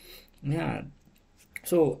that. Yeah.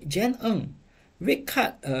 So Jen rate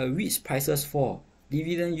cut, REITs prices fall,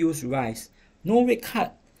 dividend yields rise. No rate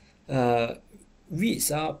cut,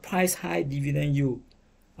 REITs price high, dividend yield.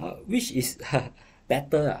 Which is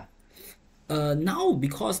better? Now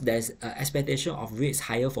because there's expectation of rates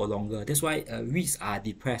higher for longer, that's why REITs are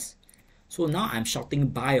depressed. So now I'm shouting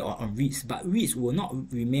buy on REITs, but REITs will not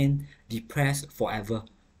remain depressed forever.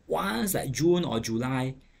 Once like June or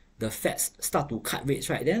July, the Feds start to cut rates,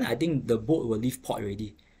 right? Then I think the boat will leave port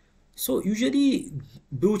already. So usually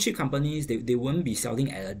blue chip companies, they won't be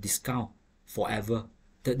selling at a discount forever.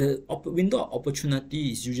 The window of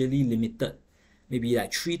opportunity is usually limited, maybe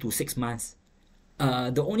like 3 to 6 months.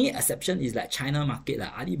 The only exception is like China market,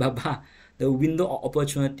 like Alibaba. The window of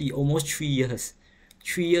opportunity almost 3 years.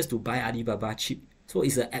 3 years to buy Alibaba cheap. So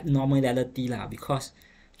it's an abnormality because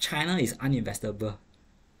China is uninvestable.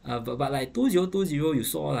 But like 2020, you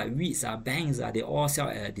saw like REITs, banks, they all sell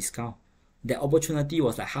at a discount. That opportunity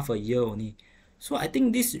was like half a year only. So I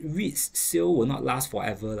think this REITs sale will not last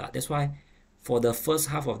forever. That's why for the first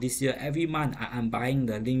half of this year, every month I'm buying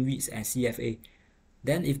the Link REITs and CFA.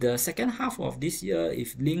 Then if the second half of this year,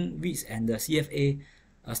 if Link REITs and the CFA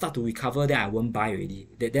start to recover, then I won't buy already.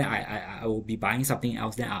 Then I will be buying something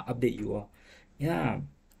else. Then I'll update you all. Yeah.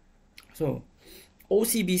 So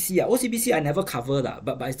OCBC I never covered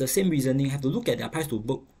but it's the same reasoning. Have to look at their price to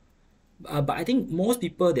book. But I think most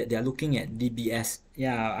people that they are looking at DBS.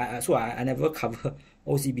 Yeah. So I never cover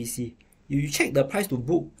OCBC. You check the price to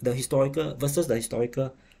book, the historical versus the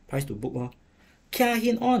historical price to book. Kia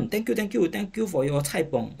hin on. Thank you for your cai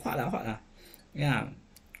pong. What lah. Yeah.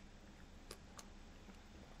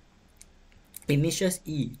 Initials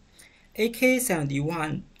E.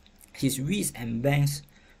 AK71, his REITs and banks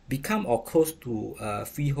become or close to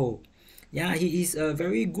freehold. Yeah, he is a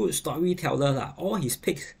very good storyteller lah. All his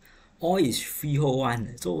picks, all is freehold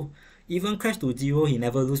one. So even crash to zero, he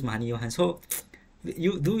never lose money one. So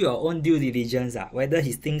you do your own due diligence whether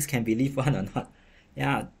his things can believe one or not.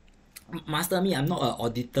 Yeah, master me, I'm not an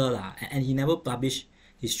auditor lah, and he never publish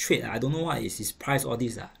his trade. I don't know what is his price, all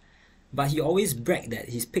this but he always brag that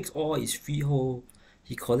his picks all is freehold.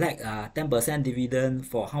 He collect 10% dividend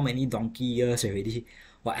for how many donkey years already,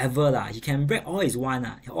 whatever lah. He can brag all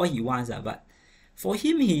he wants but for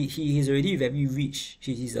him, he is already very rich.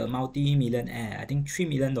 He's a multi-millionaire. I think $3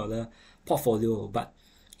 million portfolio, but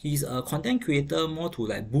he's a content creator more to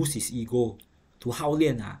like boost his ego, to hao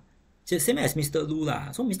lian just same as Mr. Lu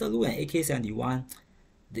lah. So Mr. Lu and AK71,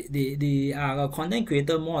 they are a content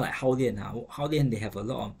creator more like hao lian Hao lian, they have a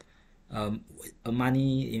lot of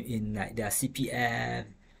money in like their CPF.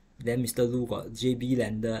 Then Mr. Lu got JB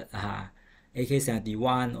landed,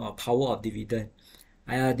 AK71 or power of dividend.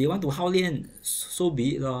 They want to hao lian, so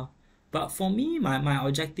be it lor. But for me, my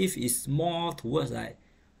objective is more towards like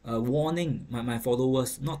warning my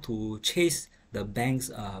followers not to chase the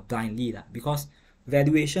banks blindly because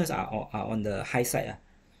valuations are on the high side.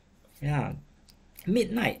 Yeah,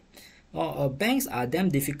 midnight. Banks are damn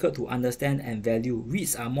difficult to understand and value.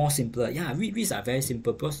 REITs are more simpler. Yeah, REITs are very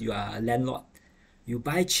simple because you are a landlord. You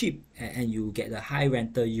buy cheap and you get the high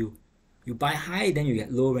rental yield. You buy high, then you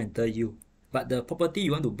get low rental yield. But the property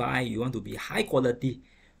you want to buy, you want to be high quality,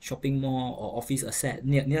 shopping mall or office asset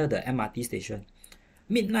near the MRT station.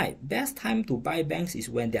 Midnight, best time to buy banks is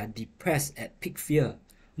when they are depressed at peak fear.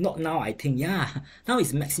 Not now, I think. Yeah, now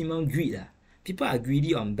it's maximum greed. People are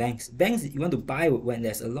greedy on banks. Banks you want to buy when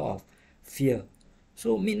there's a lot of fear.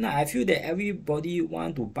 So midnight, I feel that everybody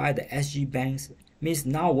want to buy the SG banks. Means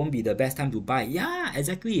now won't be the best time to buy. Yeah,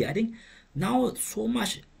 exactly. I think now so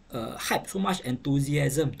much hype, so much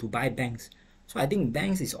enthusiasm to buy banks. So I think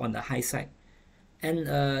banks is on the high side. And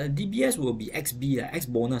DBS will be XB, X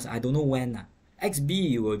bonus. I don't know when.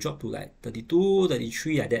 XB will drop to like 32,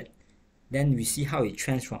 33 like that. Then we see how it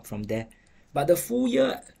trends from there. But the full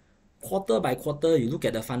year, quarter by quarter, you look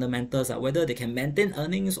at the fundamentals, whether they can maintain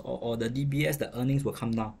earnings or the DBS, the earnings will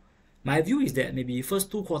come down. My view is that maybe first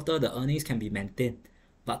 2 quarters, the earnings can be maintained.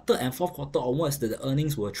 But 3rd and 4th quarter onwards, the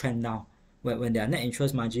earnings will trend down when their net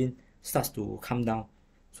interest margin starts to come down.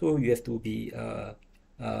 So you have to be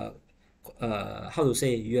how to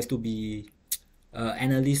say, you have to be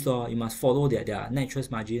analyst lor. You must follow their net interest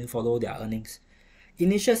margin, follow their earnings.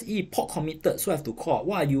 Initials E, pot committed, so I have to call.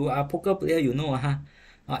 Wow, you are a poker player, you know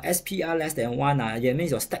SPR less than 1 yeah, means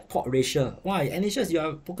your stack pot ratio. Wow, initials, you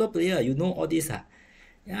are a poker player, you know all this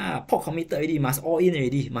yeah, pot committed already, must all in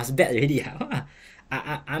already, must bet already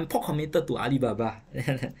I'm pot committed to Alibaba.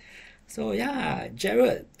 So yeah,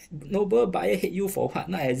 Jared, noble buyer hate you for what?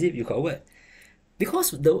 Not as if you got what?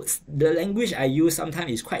 Because the language I use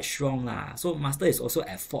sometimes is quite strong lah. So master is also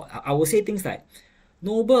at fault. I will say things like,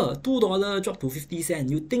 Noble, $2 drop to 50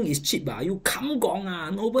 cents. You think it's cheap you come gong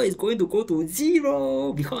Noble is going to go to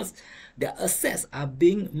 0 because their assets are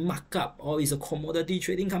being marked up or it's a commodity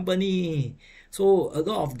trading company. So a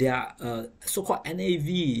lot of their so-called NAV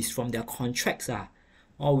is from their contracts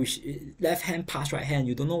or which left hand past right hand.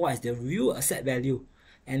 You don't know what is the real asset value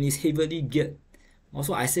and it's heavily geared.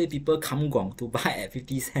 Also, I say people come gong to buy at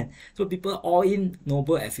 50 cents. So people all in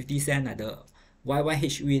Noble at 50 cents at the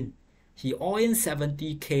YYH win. He all in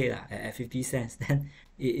 70k at 50 cents. Then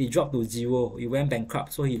it dropped to 0. He went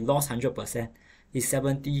bankrupt. So he lost 100%. His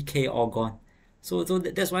 70k all gone. So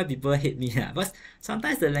that's why people hate me. But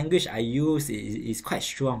sometimes the language I use is quite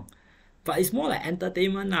strong. But it's more like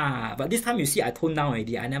entertainment. But this time you see I tone down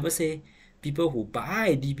already. I never say people who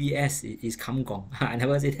buy DBS is come gong. I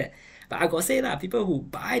never say that. But I got say people who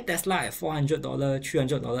buy Tesla at $400,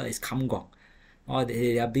 $300 is come gong. Or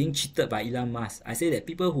they are being cheated by Elon Musk. I say that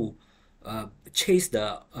people who chase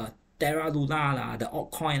the Terra Luna the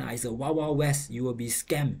altcoin is a wild west. You will be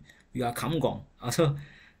scammed. You are come gong. So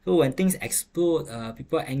when things explode,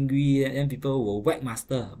 people are angry, and then people will whack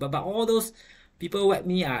master. But all those people whack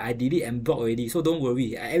me, I delete and block already. So don't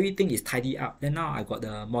worry, everything is tidy up. Then now I got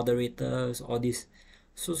the moderators, all this.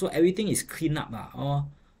 So everything is clean up.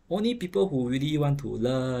 Only people who really want to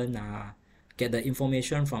learn, get the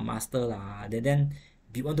information from master then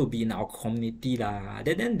want to be in our community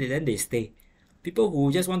then they stay. People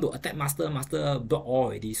who just want to attack master block all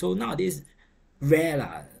already. So nowadays rare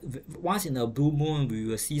lah. Once in a blue moon, we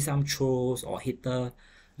will see some trolls or hater,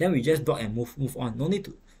 then we just block and move on. No need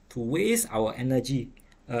to waste our energy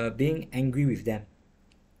being angry with them.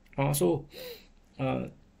 Also,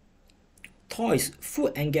 toys,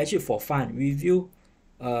 food and gadget for fun. Review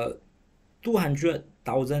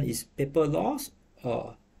 200,000 is paper loss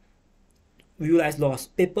or realized loss.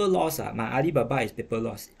 Paper loss, my Alibaba is paper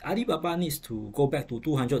loss. Alibaba needs to go back to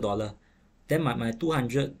 $200. Then my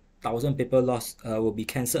 200,000 paper loss will be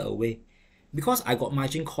cancelled away. Because I got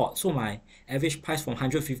margin called, so my average price from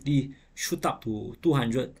 150 shoot up to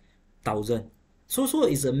 200,000. So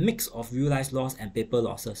it's a mix of realized loss and paper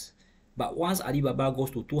losses. But once Alibaba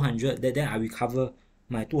goes to 200, then I recover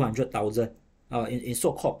my 200,000 in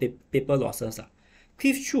so-called paper losses.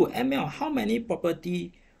 Cliff Chu, ML, how many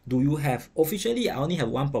property do you have? Officially, I only have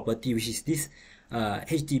one property, which is this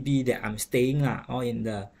HDB that I'm staying or in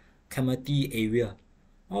the Clementi area.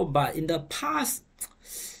 But in the past,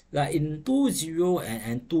 like in 20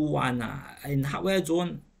 and 21, in hardware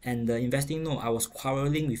zone and the investing node, I was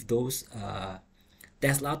quarreling with those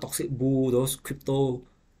Tesla toxic bull, those crypto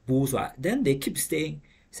bulls. Then they keep saying,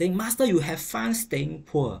 Master, you have fun staying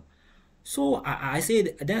poor. So I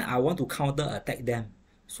said, then I want to counter attack them.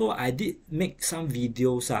 So I did make some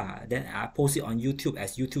videos. Then I post it on YouTube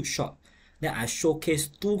as YouTube short. Then I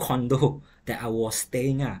showcased 2 condos that I was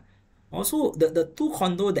staying. Also, the 2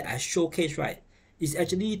 condos that I showcased, right, is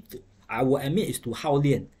actually, I will admit, is to Hao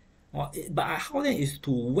Lian. But Hao Lian is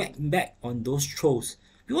to whack back on those trolls.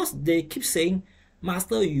 Because they keep saying,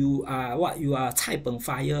 Master, you are what? You are Cai Peng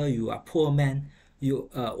Fire, you are poor man. You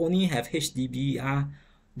only have HDB,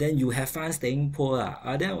 then you have fun staying poor.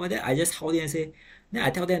 Then I just Hao Lian say, then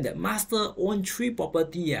I tell them that Master own 3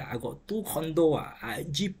 property. I got 2 condo.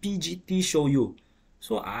 GPGT show you.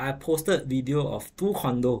 So I posted video of 2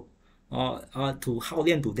 condo to Hao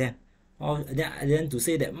Lian to them. Then to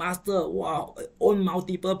say that Master, wow, own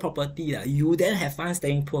multiple property. You then have fun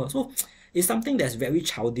staying poor. So it's something that's very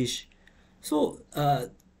childish. So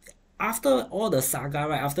after all the saga,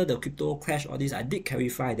 right, after the crypto crash, all this, I did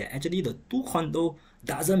clarify that actually the 2 condo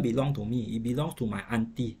doesn't belong to me. It belongs to my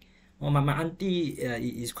auntie. My auntie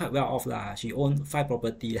is quite well off lah. She owns 5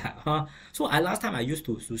 property lah. So last time I used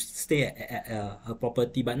to stay at her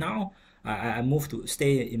property, but now I moved to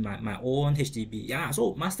stay in my own HDB. Yeah,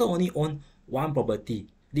 so Master only own 1 property.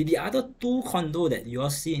 The other 2 condo that you all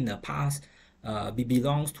see in the past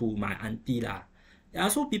belongs to my auntie lah. Yeah,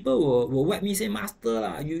 so people will whack me, say,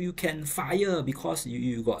 Master, you can fire because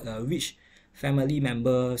you got rich family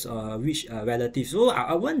members or rich relatives. So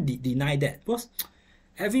I won't deny that, because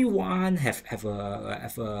everyone have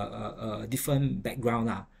a different background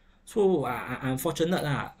lah. So I'm fortunate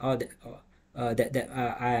lah that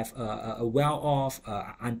I have a well-off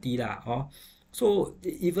auntie lah. So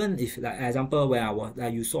even if, like example, where I was,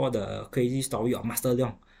 like you saw the crazy story of Master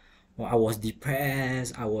Leong, I was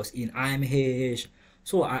depressed, I was in IMH,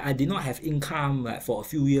 so I did not have income like for a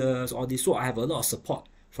few years, all this. So I have a lot of support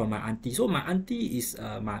from my auntie. So my auntie is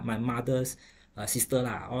my mother's sister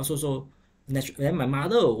lah. Also, so then my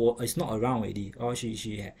mother is not around already. Or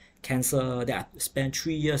she had cancer. That I spent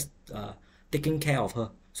 3 years taking care of her.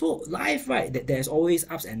 So life, right? There's always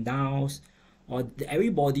ups and downs. Or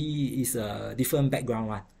everybody is a different background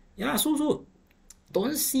one. Yeah. So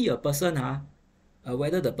don't see a person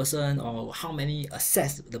whether the person or how many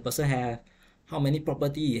assets the person have, how many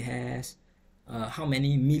property he has, how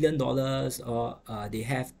many $1 million or they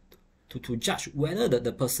have to judge whether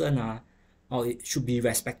the person or it should be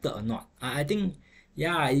respected or not. I think,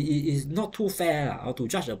 yeah, it is not too fair or to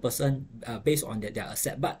judge a person based on their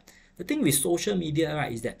asset. But the thing with social media,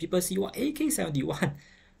 right, is that people see what AK71,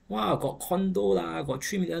 wow, got condo lah, got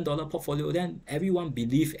 $3 million portfolio, then everyone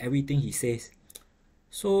believe everything he says.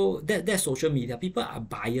 So that's social media. People are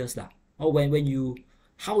biased lah. Or when you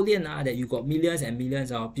Hao Lian that you got millions and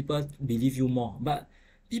millions, people believe you more. But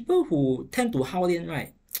people who tend to Hao Lian,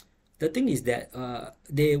 right, the thing is that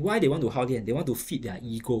why they want to Hao Lian? They want to feed their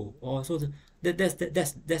ego. So that's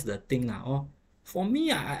the thing lah. For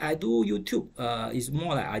me, I do YouTube. It's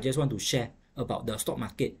more like I just want to share about the stock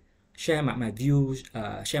market, share my views,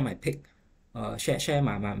 share my pick, share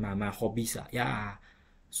my hobbies. Yeah.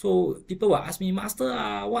 So people will ask me, Master,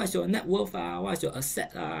 what is your net worth? What is your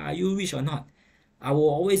asset? Are you rich or not? I will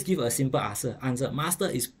always give a simple answer. Master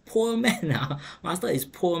is poor man. Master is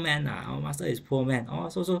poor man. Master is poor man.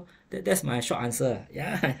 So that's my short answer.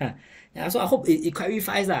 Yeah. So I hope it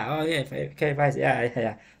clarifies. It clarifies.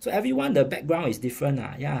 Yeah. So everyone, the background is different.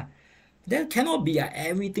 Yeah. Then cannot be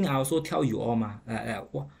everything I also tell you all.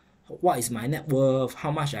 What is my net worth?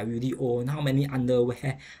 How much I really own? How many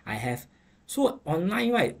underwear I have? So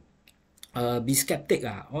online, right? be skeptic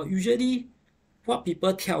or usually what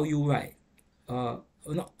people tell you, right,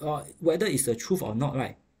 not whether it's the truth or not,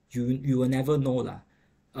 right, you will never know lah.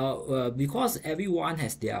 Because everyone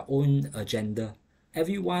has their own agenda.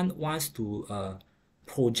 Everyone wants to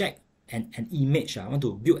project an image. Want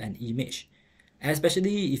to build an image,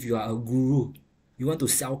 especially if you are a guru, you want to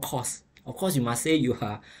sell course. Of course, you must say you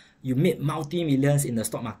made multi-millions in the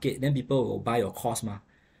stock market, then people will buy your course ma.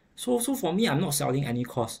 So for me, I'm not selling any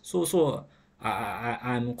course. So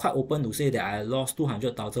I'm quite open to say that I lost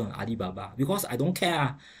 200,000 on Alibaba because I don't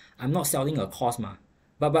care. I'm not selling a course ma.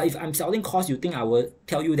 But if I'm selling course, you think I will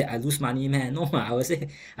tell you that I lose money, man? No, I will say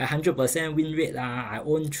 100% win rate lah. I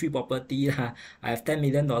own 3 property lah. I have $10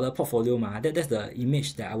 million portfolio ma. That's the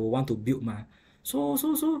image that I will want to build ma. So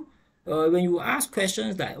when you ask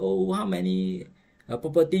questions like, oh, how many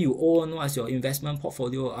property you own, what's your investment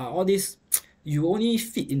portfolio, all this, you only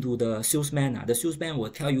fit into the salesman. The salesman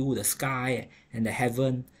will tell you the sky and the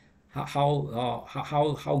heaven,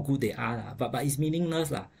 how good they are. But it's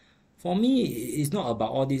meaningless lah. For me, it's not about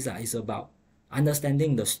all this. It's about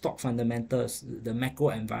understanding the stock fundamentals, the macro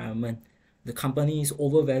environment, the company is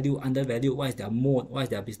overvalued, undervalued, what is their mode, what is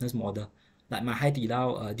their business model. Like my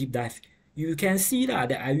Haidilao deep dive, you can see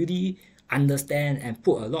that I really understand and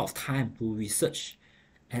put a lot of time to research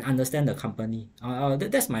and understand the company.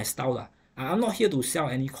 That's my style lah. I'm not here to sell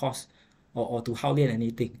any course or to haolian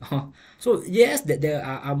anything. So yes, that there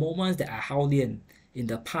are moments that I haolian in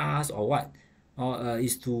the past or what,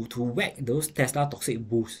 is to whack those Tesla toxic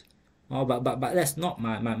bulls. But that's not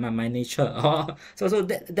my nature. So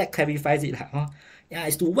that clarifies it lah. Yeah,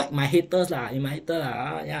 it's to whack my haters lah. In my hater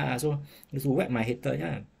lah. Yeah, so it's to whack my hater.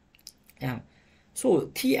 Yeah. So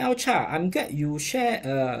TL Cha, I'm glad you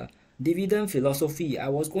share dividend philosophy. I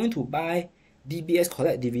was going to buy DBS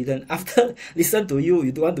collect dividend after listen to you.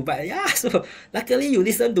 You don't want to buy. Yeah, so luckily you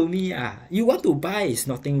listen to me. You want to buy is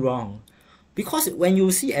nothing wrong. Because when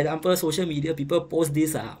you see example social media people post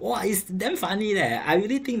this, wow, it's damn funny leh. I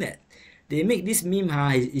really think that they make this meme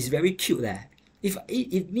is very cute leh. If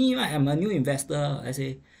me, right, I'm a new investor, let's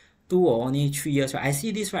say 2 or only 3 years, right, I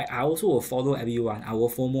see this, right, I also will follow everyone. I will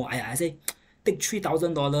FOMO. I say take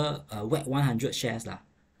 $3,000 WEG 100 shares lah,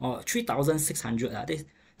 or 3,600 lah.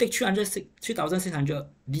 Take 3,600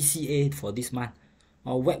 DCA for this month,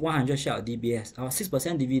 or WEG 100 share of DBS, or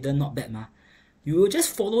 6% dividend, not bad ma. You will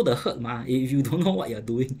just follow the herd ma. If you don't know what you're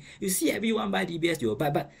doing, you see everyone buy DBS, you will buy.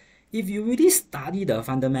 But if you really study the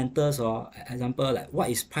fundamentals, or example like what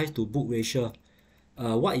is price to book ratio,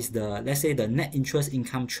 what is the, let's say, the net interest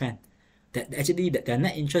income trend, that actually the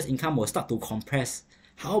net interest income will start to compress.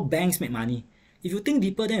 How banks make money. If you think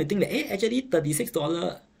deeper, then you think that actually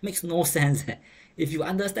 $36 makes no sense. If you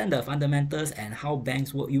understand the fundamentals and how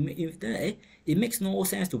banks work, it makes no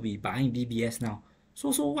sense to be buying DBS now. So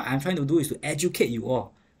what I'm trying to do is to educate you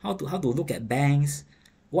all how to look at banks,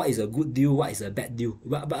 what is a good deal, what is a bad deal.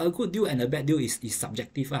 But a good deal and a bad deal is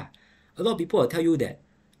subjective. A lot of people will tell you that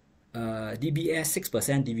DBS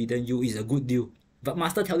 6% dividend yield is a good deal. But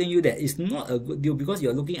master telling you that it's not a good deal because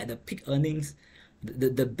you're looking at the peak earnings,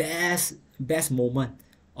 the best moment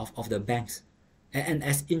of the banks. And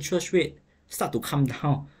as interest rate start to come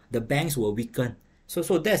down, the banks will weaken. So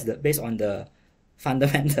that's based on the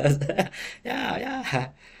fundamentals.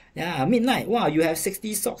 Yeah. Midnight. Wow, you have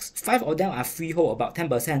 60 stocks. 5 of them are freehold, about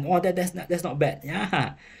 10%. Oh, that's not bad.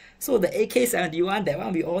 Yeah. So the AK71, that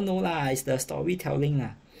one we all know lah. It's the storytelling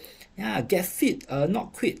lah. Yeah. Get fit,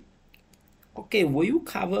 not quit. Okay, will you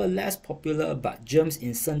cover less popular but gems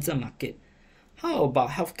in Shenzhen market? How about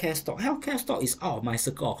healthcare stock? Healthcare stock is out of my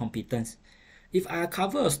circle of competence. If I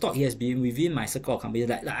cover a stock, it has been within my circle of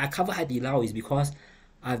competence. Like I cover Haidilao is because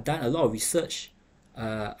I've done a lot of research.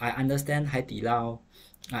 I understand Haidilao.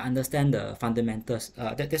 I understand the fundamentals.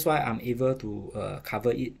 That's why I'm able to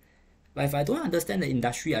cover it. But if I don't understand the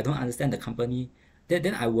industry, I don't understand the company,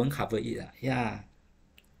 then I won't cover it. Yeah.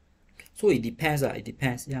 So it depends. It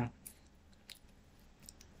depends. Yeah.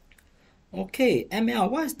 Okay, ML,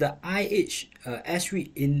 what is the IH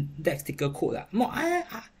S-REIT index ticker code? No,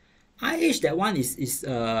 IH, that one is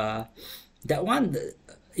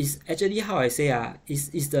actually, how I say,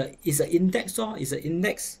 is an index, is an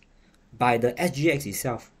index by the SGX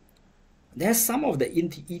itself. Then some of the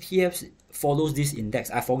ETFs follows this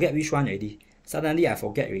index. I forget which one already. Suddenly I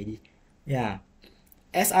forget already. Yeah.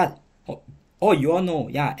 Oh, you all know.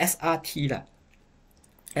 Yeah, SRT lah.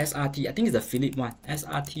 SRT, I think it's the Philip one.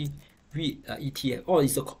 SRT REIT ETF. Oh,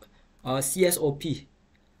 it's a CSOP.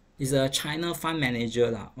 It's a China fund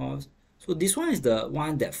manager lah. So this one is the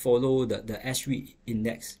one that follow the S-REIT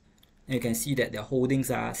index. And you can see that their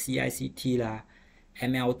holdings are CICT lah,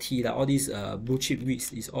 MLT, all these blue chip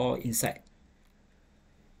REITs is all inside.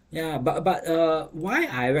 Yeah, but why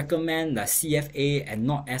I recommend the CFA and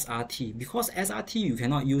not SRT? Because SRT you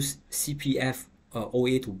cannot use CPF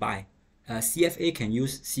OA to buy. CFA can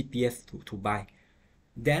use CPF to buy.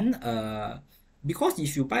 Then because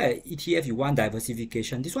if you buy an ETF, you want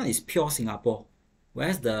diversification. This one is pure Singapore,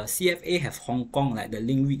 whereas the CFA have Hong Kong, like the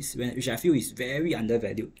Link REITs, which I feel is very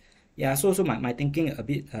undervalued. Yeah, so my thinking a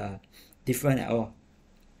bit different at all.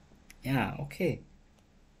 Yeah, okay.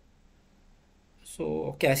 So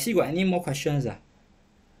okay, I see got any more questions.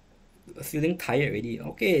 Feeling tired already.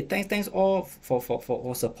 Okay, thanks all for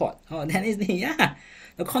support. Oh, then is yeah.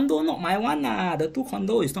 The condo not my one The 2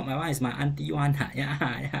 condo is not my one, it's my auntie one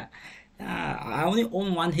Yeah. I only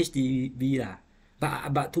own one HDB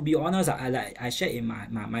But to be honest, I share in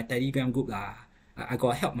my Telegram group I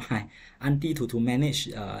got help my auntie to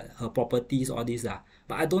manage her properties, all this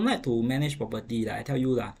But I don't like to manage property I tell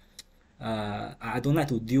you I don't like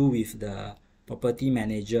to deal with the property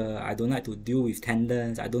manager. I don't like to deal with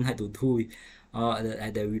tenants. I don't like to do with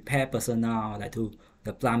the repair personnel, like to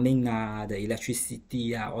the plumbing the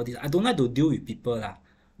electricity all this. I don't like to deal with people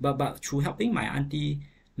But through helping my auntie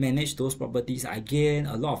manage those properties, I gain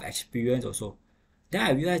a lot of experience also. Then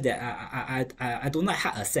I realized that I don't like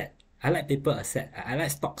hard asset. I like paper asset. I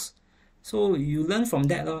like stocks. So you learn from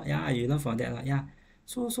that Yeah, you learn from that Yeah.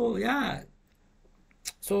 So yeah.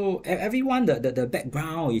 So everyone the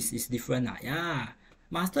background is different Yeah.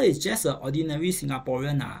 Master is just an ordinary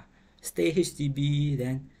Singaporean Stay HDB,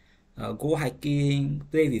 then go hiking,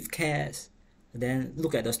 play with cats, then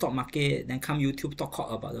look at the stock market, then come YouTube talk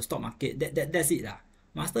about the stock market. That's it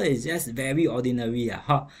Master is just very ordinary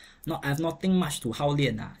I have nothing much to 好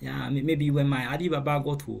练Yeah, maybe when my Alibaba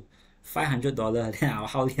go to $500, then I'll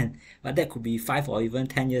好练. But that could be 5 or even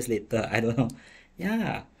 10 years later. I don't know.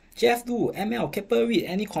 Yeah. Jeff do ML Keppel REIT,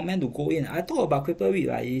 any comment to go in? I thought about Keppel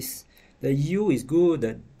REIT is the yield is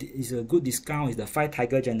good, is a good discount, is the 5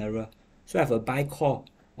 Tiger General. So I have a buy call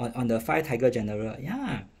on the 5 Tiger General.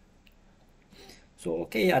 Yeah. So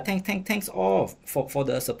okay, thanks all for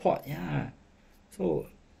the support. Yeah. So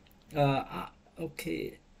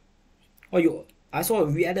okay. I saw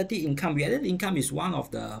reality income. Reality income is one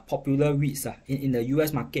of the popular REITs in the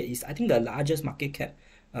US market. Is I think the largest market cap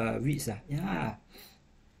REITs Yeah.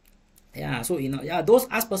 Yeah, so those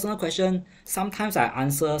ask personal question, sometimes I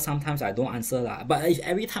answer, sometimes I don't answer But if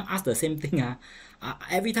every time ask the same thing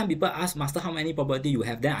every time people ask, Master, how many property you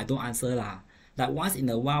have, then I don't answer Like once in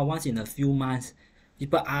a while, once in a few months,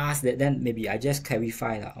 people ask that, then maybe I just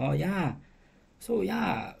clarify Oh yeah. So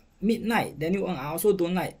yeah, midnight. Then I also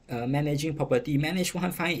don't like managing property. Manage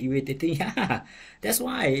one find irritating. Yeah, that's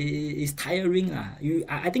why it's tiring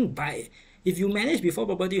I think if you manage before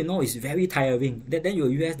property, it's very tiring. Then you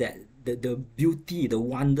realize that the beauty, the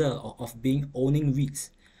wonder of being owning REITs.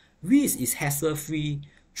 REITs is hassle-free,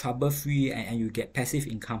 trouble-free, and you get passive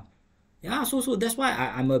income. Yeah, so that's why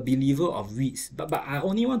I'm a believer of REITs. But I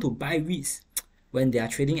only want to buy REITs when they are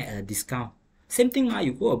trading at a discount. Same thing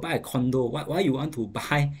you go buy a condo. Why you want to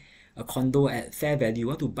buy a condo at fair value? You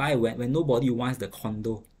want to buy when nobody wants the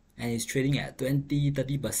condo and it's trading at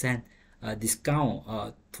 20-30%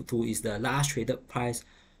 discount to is the last traded price,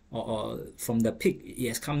 or from the peak it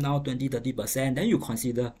has come down 20-30%. Then you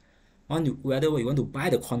consider whether you want to buy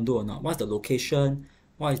the condo or not. What's the location?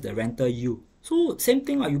 What is the rental yield? So same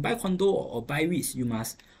thing you buy condo or buy REITs, you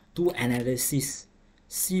must do analysis,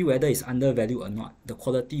 see whether it's undervalued or not, the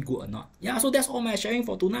quality good or not. Yeah, so that's all my sharing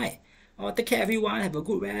for tonight. Take care everyone, have a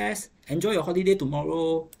good rest, enjoy your holiday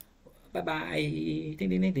tomorrow. Bye bye. Ding,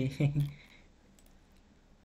 ding, ding, ding.